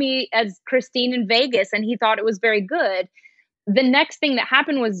saw me as Christine in Vegas and he thought it was very good. The next thing that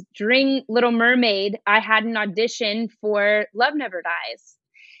happened was during Little Mermaid, I had an audition for Love Never Dies.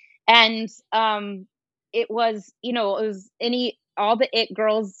 And it was, all the it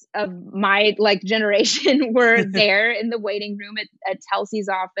girls of my like generation were there in the waiting room at Telsey's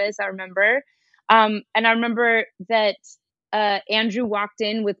office, I remember. And I remember that Andrew walked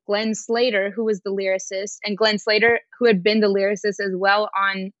in with Glenn Slater, who was the lyricist, and Glenn Slater, who had been the lyricist as well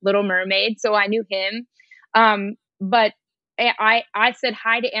on Little Mermaid. So I knew him. But I said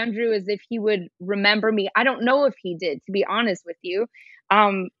hi to Andrew as if he would remember me. I don't know if he did, to be honest with you.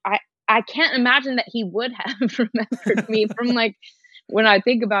 I can't imagine that he would have remembered me from like when I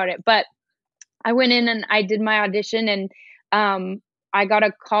think about it. But I went in and I did my audition, and I got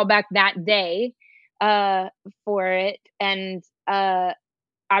a call back that day for it. And I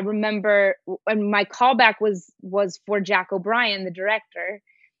remember when my callback was for Jack O'Brien, the director.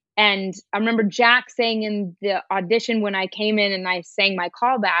 And I remember Jack saying in the audition when I came in and I sang my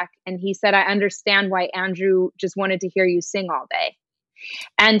callback, and he said, I understand why Andrew just wanted to hear you sing all day.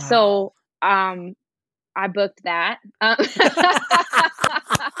 And so I booked that. I'm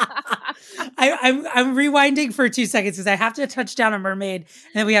rewinding for 2 seconds because I have to touch down on Mermaid,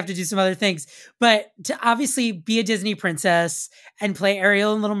 and then we have to do some other things. But to obviously be a Disney princess and play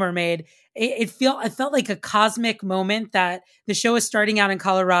Ariel in Little Mermaid, it felt like a cosmic moment that the show is starting out in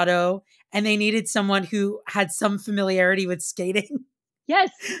Colorado, and they needed someone who had some familiarity with skating.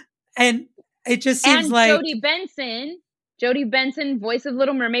 Yes. And it just seems and like Jodie Benson, voice of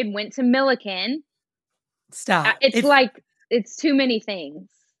Little Mermaid, went to Milliken. Stop. It's too many things.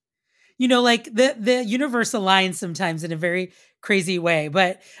 You know, like the universe aligns sometimes in a very crazy way.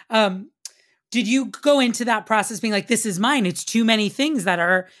 But did you go into that process being like, this is mine? It's too many things that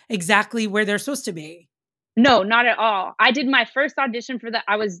are exactly where they're supposed to be. No, not at all. I did my first audition for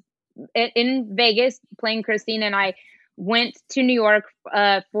I was in Vegas playing Christine, and I went to New York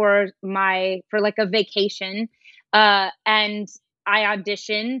for like a vacation. And I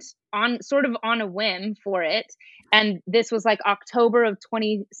auditioned on a whim for it. And this was like October of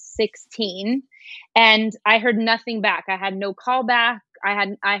 2016. And I heard nothing back. I had no call back.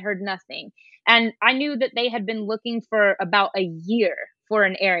 I heard nothing. And I knew that they had been looking for about a year for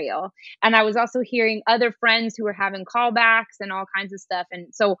an Ariel. And I was also hearing other friends who were having callbacks and all kinds of stuff.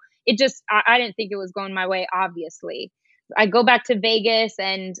 And so it just, I didn't think it was going my way, obviously. I go back to Vegas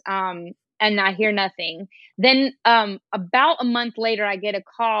and I hear nothing. Then about a month later, I get a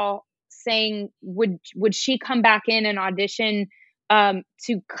call saying, would she come back in and audition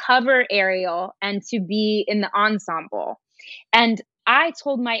to cover Ariel and to be in the ensemble? And I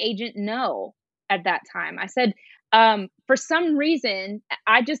told my agent no at that time. I said, for some reason,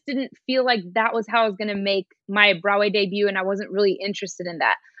 I just didn't feel like that was how I was going to make my Broadway debut, and I wasn't really interested in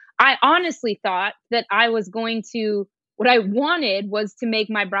that. I honestly thought that what I wanted was to make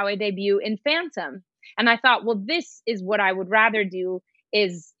my Broadway debut in Phantom. And I thought, well, this is what I would rather do,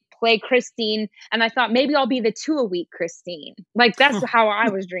 is play Christine. And I thought maybe I'll be the 2-a-week Christine. Like, that's how I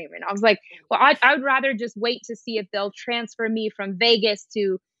was dreaming. I was like, well, I would rather just wait to see if they'll transfer me from Vegas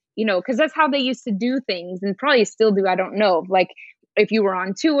to, because that's how they used to do things, and probably still do. I don't know. Like, if you were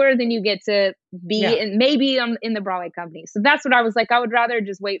on tour, then you get to be in the Broadway company. So that's what I was like. I would rather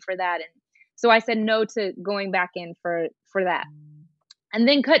just wait for that. And so I said no to going back in for that. And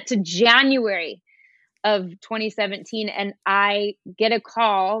then cut to January of 2017. And I get a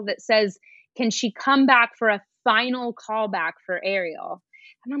call that says, can she come back for a final callback for Ariel?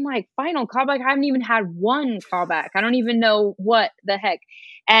 And I'm like, final callback? I haven't even had one callback. I don't even know what the heck.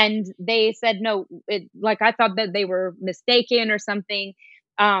 And they said, no, I thought that they were mistaken or something.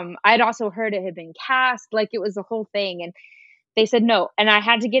 I'd also heard it had been cast, like it was a whole thing. And they said no. And I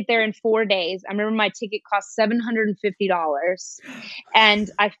had to get there in 4 days. I remember my ticket cost $750.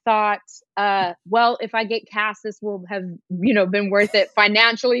 And I thought, well, if I get cast, this will have, been worth it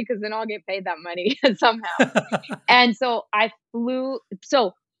financially, because then I'll get paid that money somehow. And so I flew.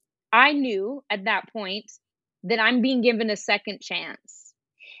 So I knew at that point that I'm being given a second chance.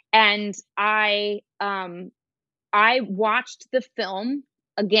 And I watched the film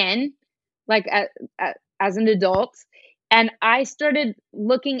again, like as an adult. And I started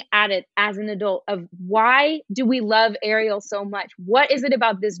looking at it as an adult of, why do we love Ariel so much? What is it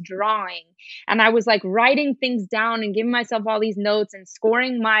about this drawing? And I was like writing things down and giving myself all these notes and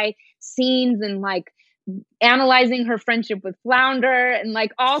scoring my scenes and like analyzing her friendship with Flounder and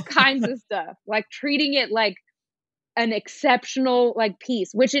like all kinds of stuff, like treating it like an exceptional like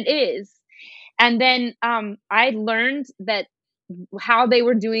piece, which it is. And then I learned that how they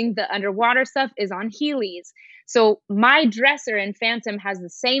were doing the underwater stuff is on Heelys. So my dresser in Phantom has the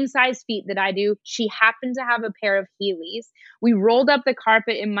same size feet that I do. She happened to have a pair of Heelys. We rolled up the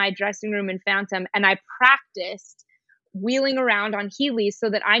carpet in my dressing room in Phantom, and I practiced wheeling around on Heelys so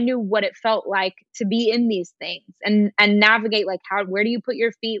that I knew what it felt like to be in these things and navigate, like where do you put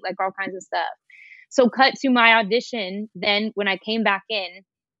your feet, like all kinds of stuff. So cut to my audition then when I came back in,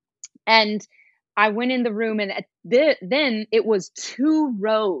 and I went in the room, and then it was 2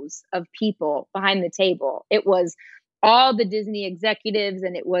 rows of people behind the table. It was all the Disney executives,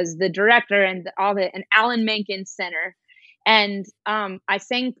 and it was the director and and Alan Menken Center. And I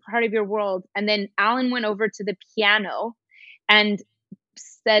sang Part of Your World, and then Alan went over to the piano and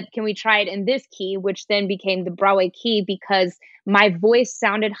said, can we try it in this key, which then became the Broadway key, because my voice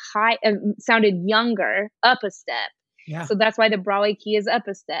sounded younger, up a step. Yeah. So that's why the Broadway key is up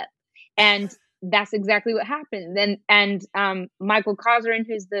a step. And that's exactly what happened. And Michael Kozerin,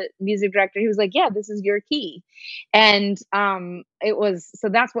 who's the music director, he was like, yeah, this is your key. And so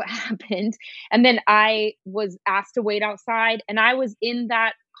that's what happened. And then I was asked to wait outside, and I was in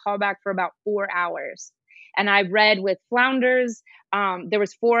that callback for about 4 hours. And I read with Flounders. There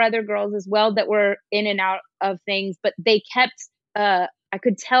was 4 other girls as well that were in and out of things, but they kept, I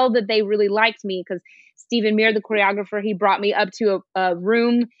could tell that they really liked me, because Stephen Meir, the choreographer, he brought me up to a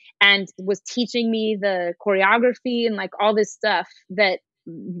room and was teaching me the choreography and like all this stuff that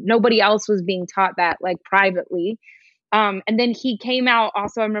nobody else was being taught that, like privately. And then he came out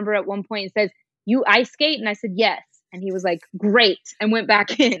also, I remember at one point, and says, "You ice skate?" And I said, "Yes." And he was like, "Great," and went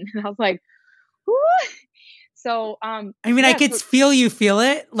back in. And I was like, "Whoo." So, I mean, I could feel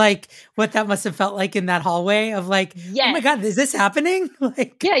it, like what that must have felt like in that hallway of like, yes. Oh my God, is this happening?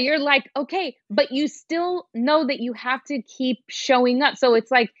 Like, yeah, you're like, okay, but you still know that you have to keep showing up. So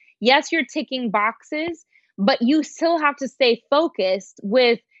it's like, yes, you're ticking boxes, but you still have to stay focused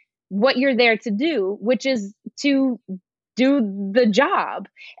with what you're there to do, which is to do the job.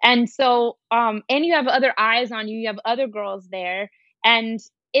 And so, and you have other eyes on you, you have other girls there, and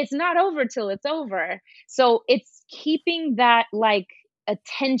it's not over till it's over. So it's keeping that like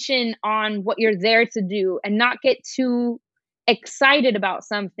attention on what you're there to do and not get too excited about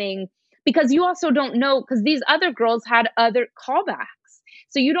something, because you also don't know, because these other girls had other callbacks.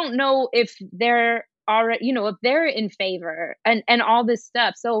 So you don't know if they're already, if they're in favor and all this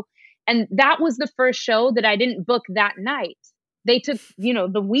stuff. So, and that was the first show that I didn't book that night. They took,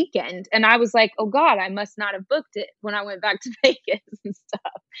 the weekend, and I was like, oh God, I must not have booked it when I went back to Vegas and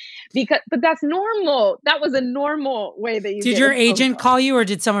stuff. But that's normal. That was a normal way that you did your agent call you, or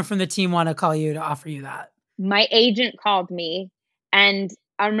did someone from the team want to call you to offer you that? My agent called me, and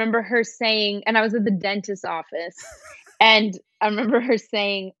I remember her saying, and I was at the dentist's office, and I remember her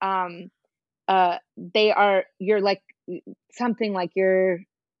saying, you're like something like you're,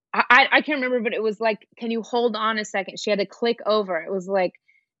 I can't remember, but it was like, can you hold on a second? She had to click over. It was like,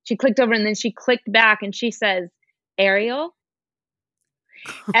 she clicked over and then she clicked back and she says, Ariel.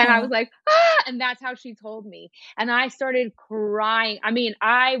 And I was like, ah, and that's how she told me. And I started crying. I mean,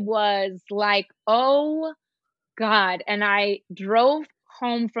 I was like, oh God. And I drove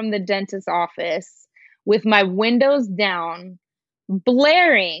home from the dentist's office with my windows down,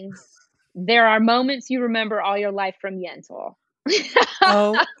 blaring, "There Are Moments You Remember All Your Life" from Yentl.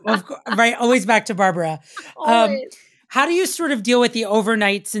 Oh, of course, right. Always back to Barbara. How do you sort of deal with the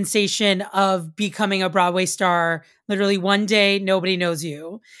overnight sensation of becoming a Broadway star? Literally one day, nobody knows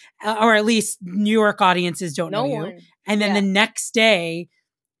you, or at least New York audiences don't know you. And then the next day,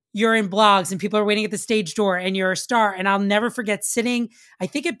 you're in blogs and people are waiting at the stage door and you're a star. And I'll never forget sitting, I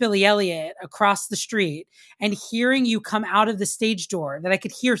think at Billy Elliot across the street, and hearing you come out of the stage door that I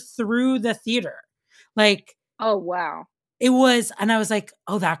could hear through the theater. Like, oh, wow. It was, and I was like,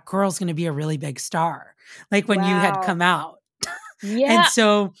 oh, that girl's going to be a really big star. Like when you had come out. Yeah. And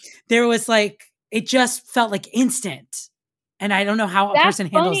so there was like, it just felt like instant. And I don't know how a person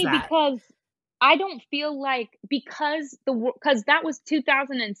handles that. Because I don't feel like, because that was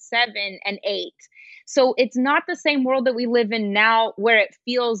 2007 and 8. So it's not the same world that we live in now, where it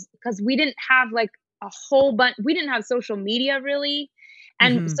feels, because we didn't have like a whole bunch, we didn't have social media really.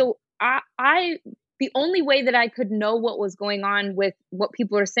 And so the only way that I could know what was going on with what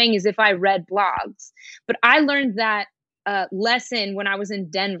people are saying is if I read blogs. But I learned that lesson when I was in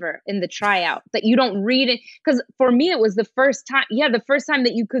Denver in the tryout, that you don't read it. Because for me, it was the first time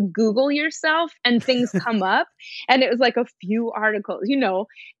that you could Google yourself and things come up. And it was like a few articles,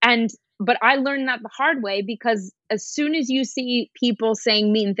 but I learned that the hard way, because as soon as you see people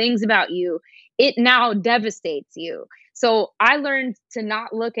saying mean things about you, it now devastates you. So I learned to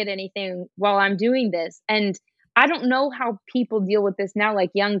not look at anything while I'm doing this. And I don't know how people deal with this now, like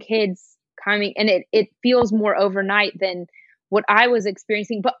young kids coming, and it feels more overnight than what I was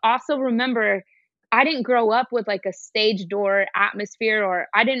experiencing. But also remember, I didn't grow up with like a stage door atmosphere, or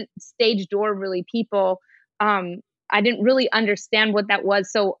I didn't stage door really people. I didn't really understand what that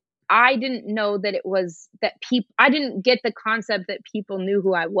was. So I didn't know that it was that I didn't get the concept that people knew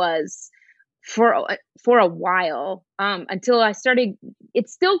who I was for a while, until I started. It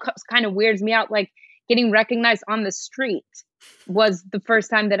still kind of weirds me out, like getting recognized on the street was the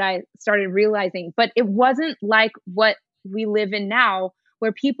first time that I started realizing. But it wasn't like what we live in now,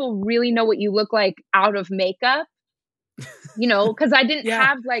 where people really know what you look like out of makeup, because I didn't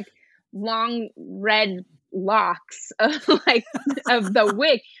have like long red locks of the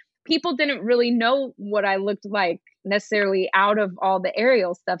wig. People didn't really know what I looked like necessarily out of all the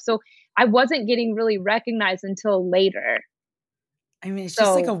aerial stuff. So I wasn't getting really recognized until later. I mean, it's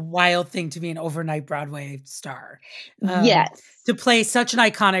just like a wild thing to be an overnight Broadway star. Yes. To play such an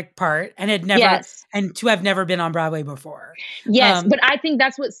iconic part and and to have never been on Broadway before. Yes. But I think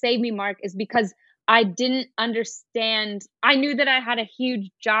that's what saved me, Mark, is because I didn't understand. I knew that I had a huge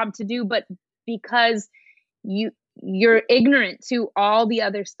job to do, but because you're ignorant to all the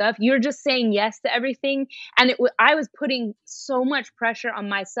other stuff, you're just saying yes to everything. And I was putting so much pressure on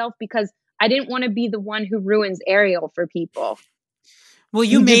myself because I didn't want to be the one who ruins Ariel for people. Well,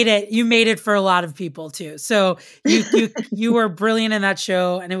 you made it. You made it for a lot of people too. So you were brilliant in that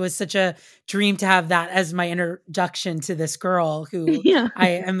show, and it was such a dream to have that as my introduction to this girl who I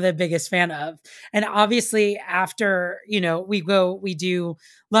am the biggest fan of. And obviously, after we do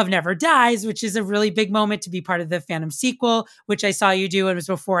Love Never Dies, which is a really big moment to be part of the Phantom sequel, which I saw you do, and it was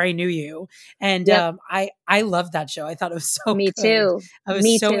before I knew you. And I loved that show. I thought it was so Me good. too. It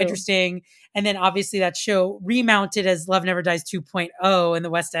was so interesting. And then obviously that show remounted as Love Never Dies 2.0 in the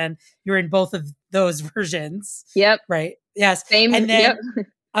West End. You're in both of those versions. Yep. Right. Yes. Same. And then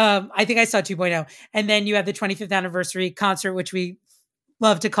I think I saw 2.0. And then you have the 25th anniversary concert, which we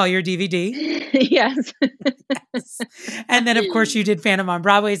love to call your DVD. Yes. Yes. And then of course you did Phantom on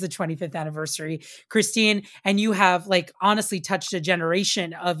Broadway as the 25th anniversary, Christine. And you have honestly touched a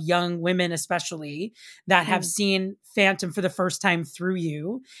generation of young women, especially that have seen Phantom for the first time through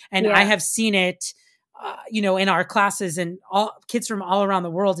you. And I have seen it, in our classes, and all kids from all around the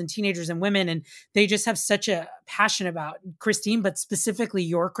world, and teenagers and women. And they just have such a passion about Christine, but specifically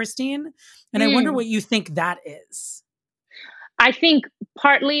your Christine. And I wonder what you think that is. I think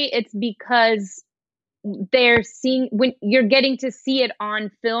partly it's because they're seeing, when you're getting to see it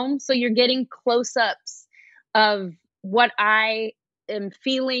on film, so you're getting close-ups of what I am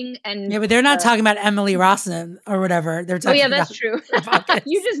feeling. And but they're not talking about Emily Rossum or whatever. They're talking that's true.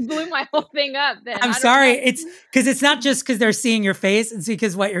 You just blew my whole thing up then. I'm sorry. It's because it's not just because they're seeing your face. It's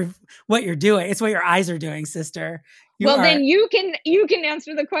because what you're doing. It's what your eyes are doing, sister. Then you can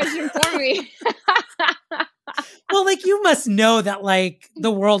answer the question for me. Well, you must know that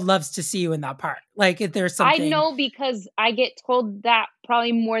the world loves to see you in that part. If there's something. I know, because I get told that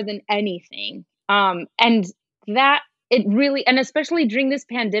probably more than anything. And that it really, and especially during this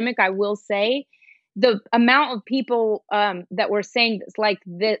pandemic, I will say the amount of people that were saying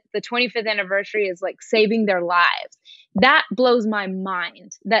this, the 25th anniversary is saving their lives. That blows my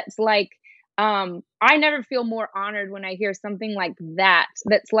mind. That's I never feel more honored when I hear something like that.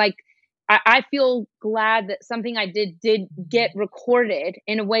 That's I feel glad that something I did get recorded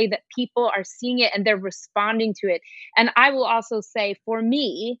in a way that people are seeing it and they're responding to it. And I will also say, for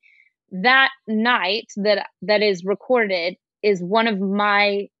me, that night that is recorded is one of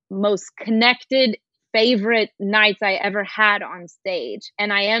my most connected, favorite nights I ever had on stage.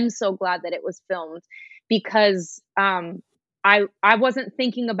 And I am so glad that it was filmed, because I wasn't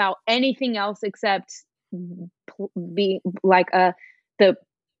thinking about anything else except being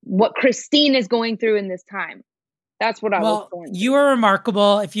what Christine is going through in this time. That's what I was going through. You are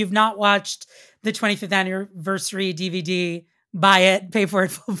remarkable. If you've not watched the 25th anniversary DVD, buy it, pay for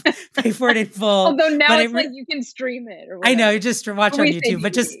it in full. Although now it's you can stream it. Or I know, you just watch on YouTube,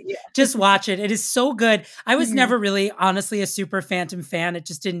 but just watch it. It is so good. I was never really, honestly, a super Phantom fan. It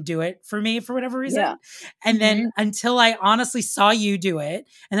just didn't do it for me for whatever reason. Yeah. And then until I honestly saw you do it,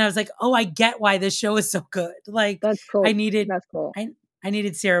 and I was like, oh, I get why this show is so good. That's cool. That's cool. I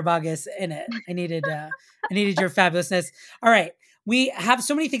needed Sarah Boggess in it. I needed your fabulousness. All right. We have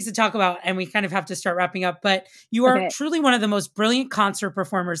so many things to talk about, and we kind of have to start wrapping up, but you are truly one of the most brilliant concert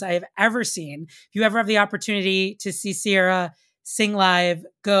performers I have ever seen. If you ever have the opportunity to see Sierra sing live,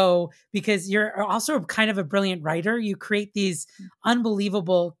 go, because you're also kind of a brilliant writer. You create these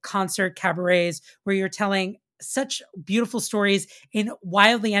unbelievable concert cabarets where you're telling such beautiful stories in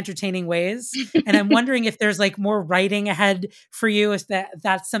wildly entertaining ways. And I'm wondering if there's more writing ahead for you, if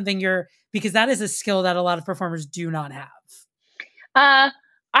that's something because that is a skill that a lot of performers do not have. I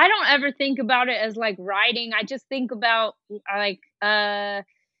don't ever think about it as writing. I just think about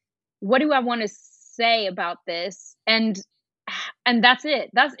what do I want to say about this? And that's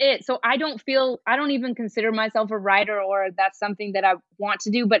it. That's it. So I don't even consider myself a writer, or that's something that I want to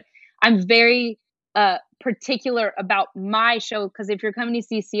do, but I'm very particular about my show, because if you're coming to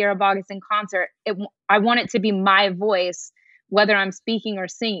see Sierra Boggess in concert, I want it to be my voice, whether I'm speaking or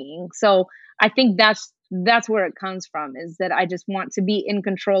singing. So I think that's where it comes from, is that I just want to be in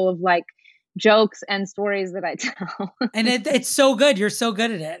control of jokes and stories that I tell. And it's so good. You're so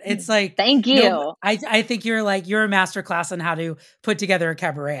good at it. It's thank you. I think you're a masterclass on how to put together a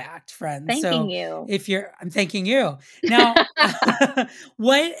cabaret act, friend. Thanking you. I'm thanking you. Now,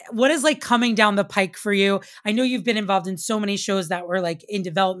 what is coming down the pike for you? I know you've been involved in so many shows that were in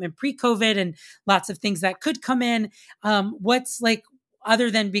development pre-COVID, and lots of things that could come in. What's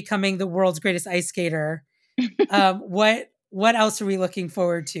other than becoming the world's greatest ice skater, what else are we looking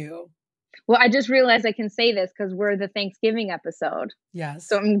forward to? Well, I just realized I can say this because we're the Thanksgiving episode. Yes.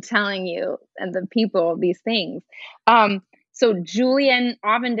 So I'm telling you and the people these things. So Julian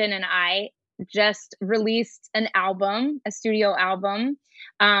Ovenden and I just released an album, a studio album,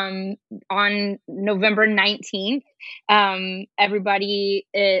 on November 19th. Everybody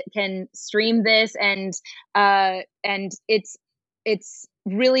can stream this, and it's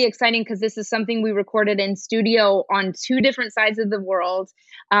really exciting because this is something we recorded in studio on 2 different sides of the world.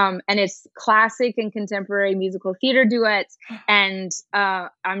 And it's classic and contemporary musical theater duets. And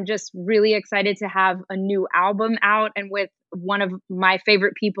I'm just really excited to have a new album out, and with one of my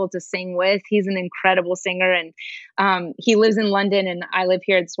favorite people to sing with. He's an incredible singer, and he lives in London and I live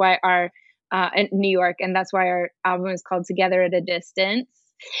here. That's why in New York. And that's why our album is called Together at a Distance.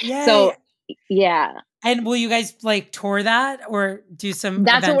 Yay. So yeah. And will you guys like tour that or do some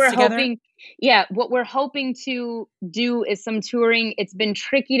That's what events we're together? hoping. Yeah, what we're hoping to do is some touring. It's been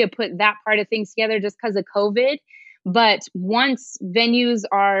tricky to put that part of things together just because of COVID. But once venues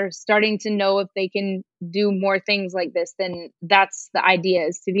are starting to know if they can do more things like this, then that's the idea,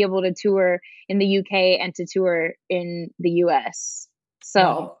 is to be able to tour in the UK and to tour in the US. So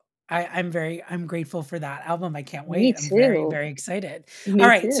Well, I'm grateful for that album. I can't wait. Me I'm very, too. very excited. Me All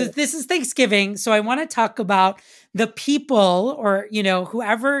right. So too. this is Thanksgiving. So I want to talk about the people, or,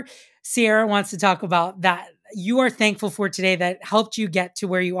 whoever Sierra wants to talk about that you are thankful for today that helped you get to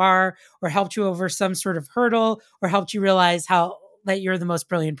where you are, or helped you over some sort of hurdle, or helped you realize that you're the most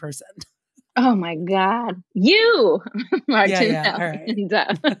brilliant person. Oh my God, you, Martin. Yeah. All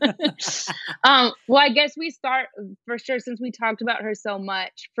right. Well, I guess we start for sure, since we talked about her so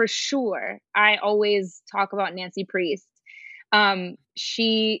much. For sure, I always talk about Nancy Priest.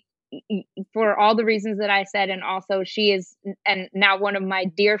 She, for all the reasons that I said, and also she is, and now one of my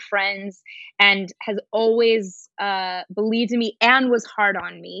dear friends, and has always believed in me and was hard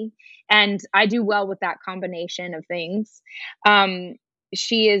on me, and I do well with that combination of things.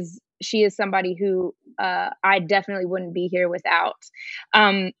 She is somebody who I definitely wouldn't be here without.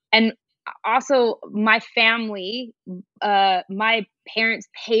 And also my family, my parents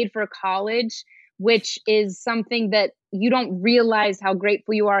paid for college, which is something that you don't realize how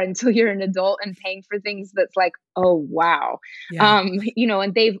grateful you are until you're an adult and paying for things that's like, oh, wow. Yeah.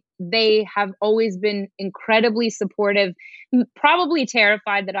 And they have always been incredibly supportive, probably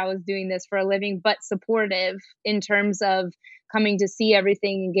terrified that I was doing this for a living, but supportive in terms of coming to see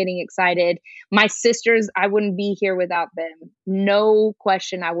everything and getting excited. My sisters, I wouldn't be here without them. No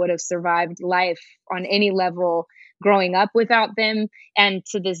question, I would have survived life on any level growing up without them. And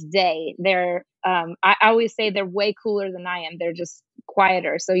to this day, they're, I always say they're way cooler than I am. They're just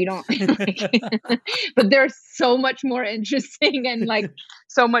quieter. So you don't, but they're so much more interesting and like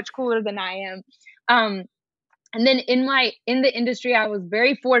so much cooler than I am. And then in the industry, I was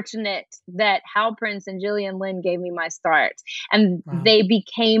very fortunate that Hal Prince and Jillian Lynn gave me my start, and they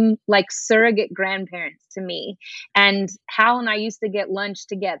became like surrogate grandparents to me. And Hal and I used to get lunch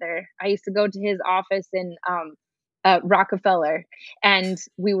together. I used to go to his office in Rockefeller, and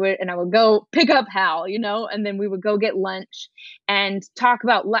I would go pick up Hal, and then we would go get lunch and talk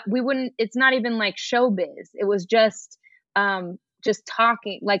about, it's not even like showbiz. It was just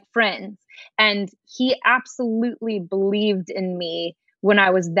talking like friends. And he absolutely believed in me when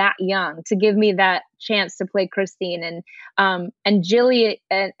I was that young to give me that chance to play Christine. And Jilly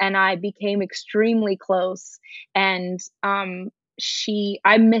and I became extremely close. And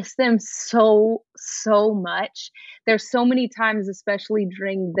I miss them so, so much. There's so many times, especially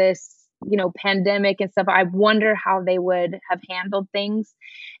during this, pandemic and stuff, I wonder how they would have handled things.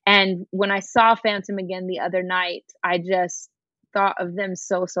 And when I saw Phantom again the other night, I just thought of them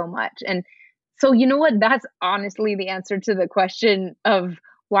so, so much. And so, you know what? That's honestly the answer to the question of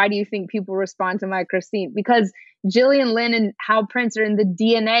why do you think people respond to my Christine? Because Jillian Lynn and Hal Prince are in the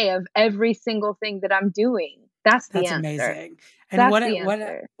DNA of every single thing that I'm doing. That's the answer. Amazing. And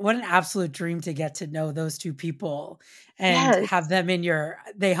what an absolute dream to get to know those two people and have them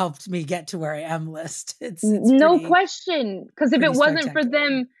they helped me get to where I am list. It's no question. Because if it wasn't for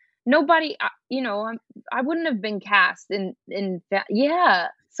them, nobody, I wouldn't have been cast in.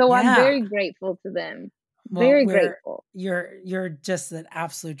 So I'm very grateful to them. Very grateful. You're just an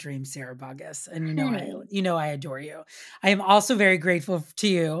absolute dream, Sierra Boggess. And I adore you. I am also very grateful to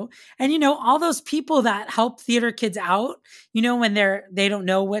you. And all those people that help theater kids out, when they don't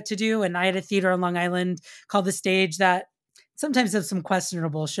know what to do. And I had a theater on Long Island called The Stage that sometimes have some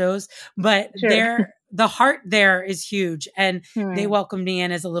questionable shows, but the heart there is huge. And they welcomed me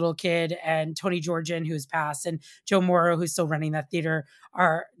in as a little kid, and Tony Georgian, who's passed, and Joe Morrow, who's still running that theater,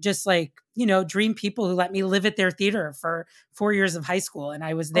 are just like dream people who let me live at their theater for 4 years of high school. And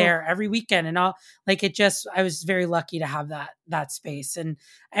I was there every weekend and all. Like I was very lucky to have that space. And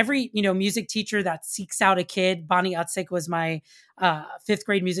every, music teacher that seeks out a kid, Bonnie Utsick was my 5th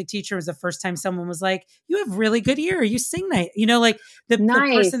grade music teacher. It was the first time someone was like, you have really good ear. You sing nice. The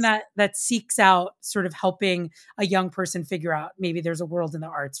person that seeks out sort of helping a young person figure out maybe there's a world in the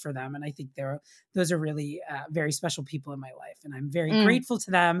arts for them. And I think those are really very special people in my life. And I'm very grateful to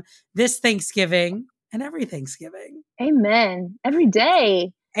them this Thanksgiving and every Thanksgiving. Amen. Every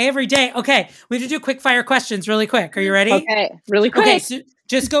day. Okay. We have to do quick fire questions really quick. Are you ready? Okay. Really quick. Okay. So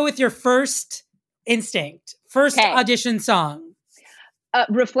just go with your first instinct. First audition song.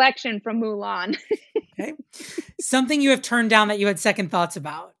 Reflection from Mulan. Okay. Something you have turned down that you had second thoughts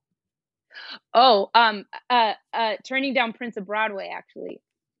about. Turning down Prince of Broadway, actually.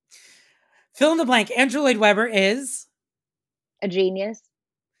 Fill in the blank. Andrew Lloyd Webber is a genius.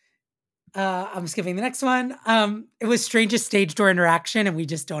 I'm skipping the next one. It was strangest stage door interaction, and we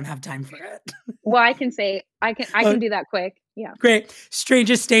just don't have time for it. Well, I can do that quick. Yeah. Great.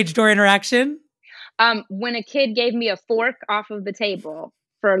 Strangest stage door interaction. When a kid gave me a fork off of the table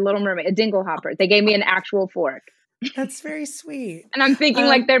for Little Mermaid, a dinglehopper, they gave me an actual fork. That's very sweet. And I'm thinking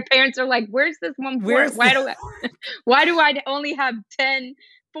like their parents are like, where's this one fork? Why do I only have 10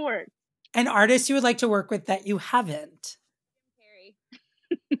 forks? An artist you would like to work with that you haven't?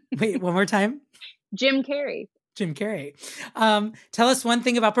 Wait, one more time. Jim Carrey. Tell us one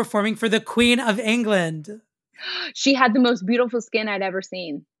thing about performing for the Queen of England. She had the most beautiful skin I'd ever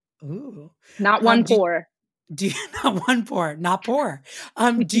seen. Ooh. Not one pore. Not one pore. Not poor.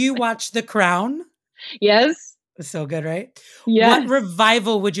 Do you watch The Crown? Yes. It's so good, right? Yes. What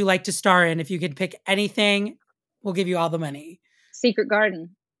revival would you like to star in? If you could pick anything, we'll give you all the money. Secret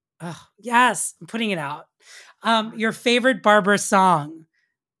Garden. Oh, yes. I'm putting it out. Your favorite Barbara song?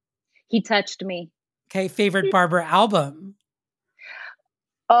 He Touched Me. Okay. Favorite Barbara album?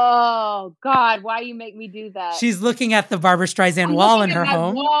 Oh, God. Why you make me do that? She's looking at the Barbara Streisand wall in her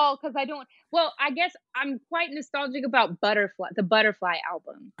home. Because I guess I'm quite nostalgic about the Butterfly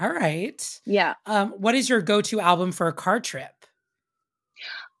album. All right. Yeah. What is your go-to album for a car trip?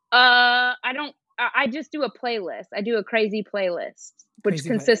 I just do a playlist. I do a crazy playlist, which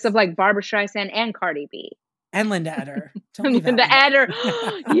consists of like Barbara Streisand and Cardi B. And Linda Eder. Linda Eder.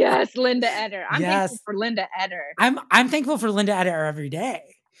 Yes, Linda Eder. I'm thankful for Linda Eder. I'm thankful for Linda Eder every day.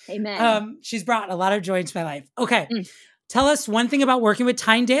 Amen. She's brought a lot of joy into my life. Okay. Tell us one thing about working with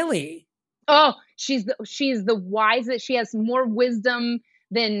Tyne Daly. Oh, she's the wisest. She has more wisdom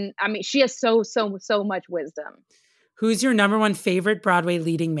than, she has so much wisdom. Who's your number one favorite Broadway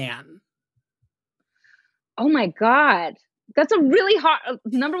leading man? Oh my God. That's a really hard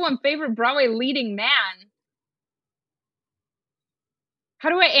number one favorite Broadway leading man. How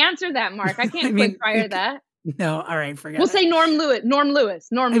do I answer that, Mark? I can't quick fire that. No, all right, forget it. We'll say Norm Lewis.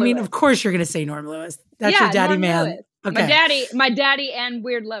 I mean, of course you're going to say Norm Lewis. That's your daddy Norm man. Lewis. Okay. My daddy and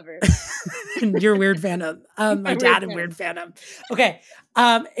Weird Lover. You're Weird Phantom. My dad and Weird Phantom. Okay.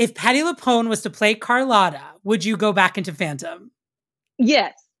 If Patti LuPone was to play Carlotta, would you go back into Phantom?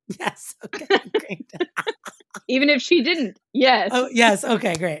 Yes. Yes. Okay, great. Even if she didn't. Yes. Oh, yes.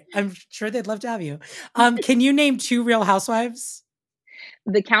 Okay, great. I'm sure they'd love to have you. Can you name 2 Real Housewives?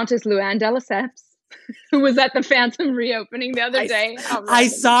 The Countess Luann de Lesseps, who was at the Phantom reopening the other day. I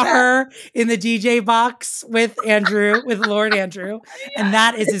saw her in the DJ box with Lord Andrew. And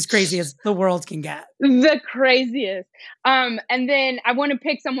that is as crazy as the world can get. The craziest. And then I want to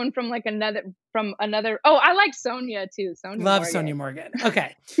pick someone from another. Oh, I like Sonia too. Sonia Morgan.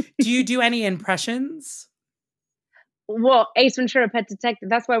 Okay. Do you do any impressions? Well, Ace Ventura, Pet Detective.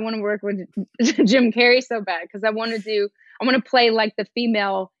 That's why I want to work with Jim Carrey so bad, because I want to play like the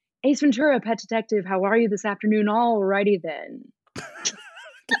female Ace Ventura, Pet Detective. How are you this afternoon? All righty then.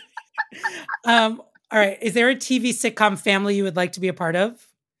 All right. Is there a TV sitcom family you would like to be a part of?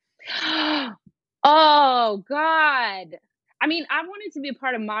 Oh God. I wanted to be a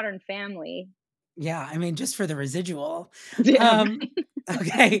part of Modern Family. Yeah. Just for the residual. Yeah.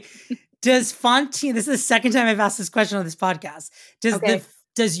 Okay. Does Fontaine, this is the second time I've asked this question on this podcast.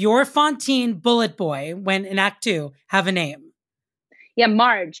 Does your Fontaine bullet boy, when in Act 2, have a name? Yeah,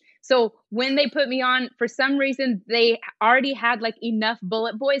 Marge. So when they put me on, for some reason, they already had like enough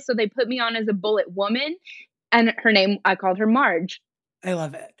bullet boys. So they put me on as a bullet woman, and her name, I called her Marge. I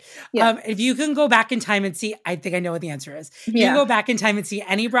love it. Yeah. If you can go back in time and see, I think I know what the answer is. If you can go back in time and see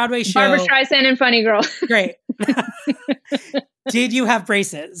any Broadway show. Barbara Streisand and Funny Girl. Great. Did you have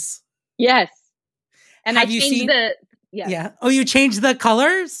braces? Yes. And I changed Yes. Yeah. Oh, you changed the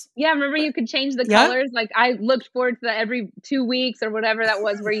colors? Yeah, remember you could change the colors? Like I looked forward to that every 2 weeks or whatever that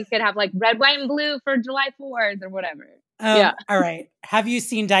was, where you could have like red, white, and blue for July 4th or whatever. Yeah. All right. Have you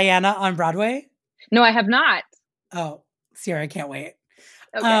seen Diana on Broadway? No, I have not. Oh, Sierra, I can't wait.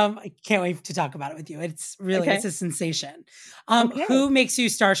 Okay. I can't wait to talk about it with you. It's really, it's a sensation. Who makes you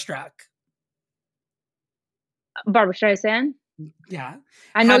starstruck? Barbra Streisand. Yeah.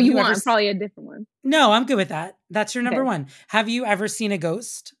 I know you want probably a different one. No, I'm good with that. That's your number one. Have you ever seen a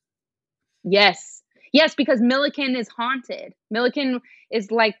ghost? Yes. Yes, because Milliken is haunted. Milliken is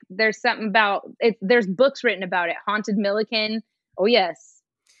like, there's something about it. There's books written about it. Haunted Milliken. Oh, yes.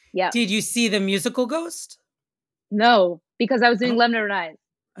 Yeah. Did you see the musical Ghost? No, because I was doing Love Never Dies.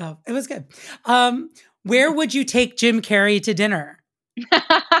 Oh, it was good. Where would you take Jim Carrey to dinner?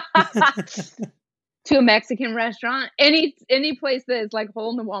 To a Mexican restaurant. Any place that is like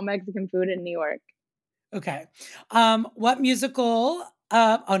hole in the wall Mexican food in New York. Okay. What musical?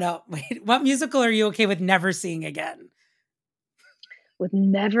 What musical are you okay with never seeing again? With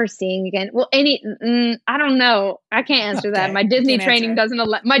never seeing again? Well, I don't know. I can't answer that. My Disney training doesn't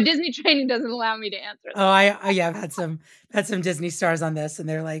allow me to answer that. Oh, I've had some Disney stars on this, and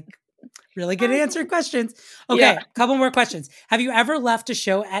they're like really good at answering questions. Okay, couple more questions. Have you ever left a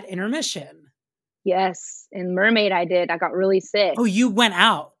show at intermission? Yes, in Mermaid I did. I got really sick. Oh, you went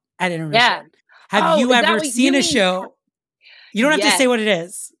out at intermission. Yeah. Have you ever seen a show? You don't have to say what it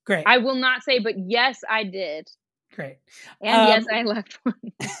is. Great. I will not say, but yes, I did. Great. And yes, I left one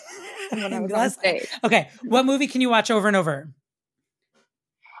when I was on stage. Okay. What movie can you watch over and over?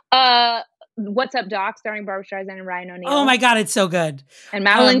 What's Up, Doc, starring Barbra Streisand and Ryan O'Neal. Oh my God, it's so good. And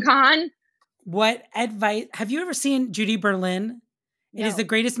Madeline Kahn. What advice? Have you ever seen Judy Berlin? It is the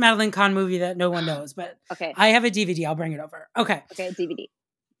greatest Madeline Kahn movie that no one knows, but I have a DVD. I'll bring it over. Okay. Okay, DVD.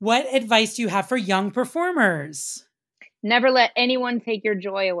 What advice do you have for young performers? Never let anyone take your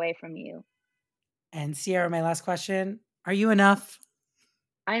joy away from you. And Sierra, my last question. Are you enough?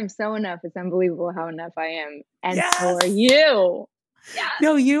 I am so enough. It's unbelievable how enough I am. And so are you. Yes.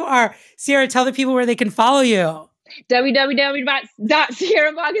 No, you are. Sierra, tell the people where they can follow you.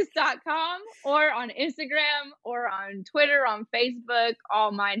 www.sierrabogus.com or on Instagram or on Twitter, on Facebook,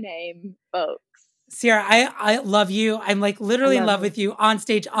 all my name, folks. Sierra, I love you. I'm like literally in love with you on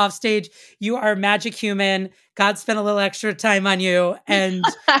stage, off stage. You are a magic human. God spent a little extra time on you, and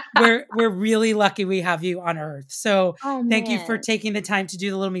we're really lucky we have you on Earth. So thank you for taking the time to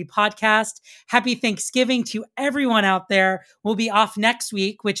do the Little Me podcast. Happy Thanksgiving to everyone out there. We'll be off next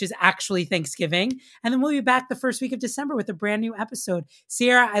week, which is actually Thanksgiving. And then we'll be back the first week of December with a brand new episode.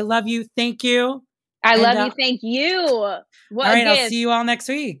 Sierra, I love you. Thank you. I love you. Thank you. What all right, a gift. I'll see you all next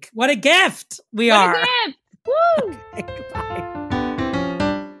week. What a gift we are. What a gift. Woo. Okay, goodbye.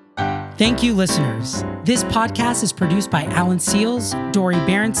 Thank you, listeners. This podcast is produced by Alan Seals, Dory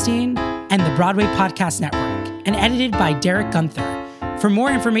Berenstein, and the Broadway Podcast Network, and edited by Derek Gunther. For more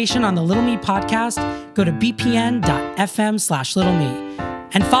information on the Little Me podcast, go to bpn.fm/littleme.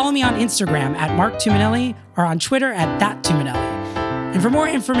 And follow me on Instagram at Mark Tuminelli or on Twitter at ThatTuminelli. And for more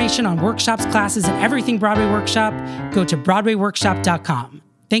information on workshops, classes, and everything Broadway Workshop, go to BroadwayWorkshop.com.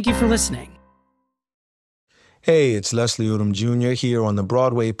 Thank you for listening. Hey, it's Leslie Odom Jr. here on the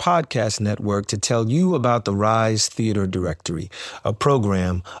Broadway Podcast Network to tell you about the Rise Theater Directory, a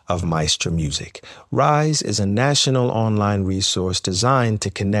program of Maestro Music. Rise is a national online resource designed to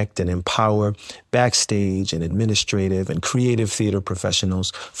connect and empower backstage and administrative and creative theater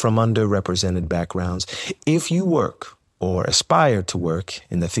professionals from underrepresented backgrounds. If you work or aspire to work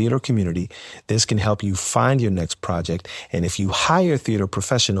in the theater community, this can help you find your next project. And if you hire theater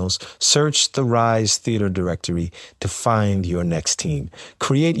professionals, search the Rise Theater Directory to find your next team.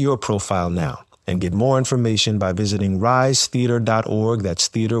 Create your profile now and get more information by visiting risetheater.org. That's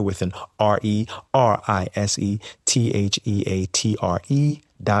theater with an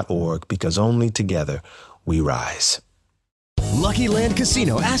RERISETHEATRE.org, because only together we rise. Lucky Land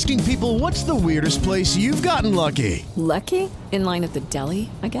Casino, asking people, what's the weirdest place you've gotten lucky? Lucky? In line at the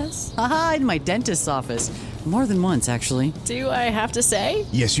deli, I guess? Aha, in my dentist's office. More than once, actually. Do I have to say?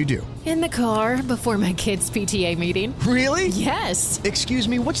 Yes, you do. In the car before my kids' PTA meeting. Really? Yes. Excuse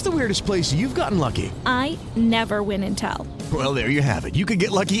me, what's the weirdest place you've gotten lucky? I never win and tell. Well, there you have it. You can get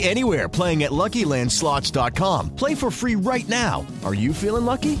lucky anywhere, playing at LuckyLandSlots.com. Play for free right now. Are you feeling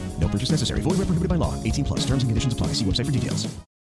lucky? No purchase necessary. Void where prohibited by law. 18+. Terms and conditions apply. See website for details.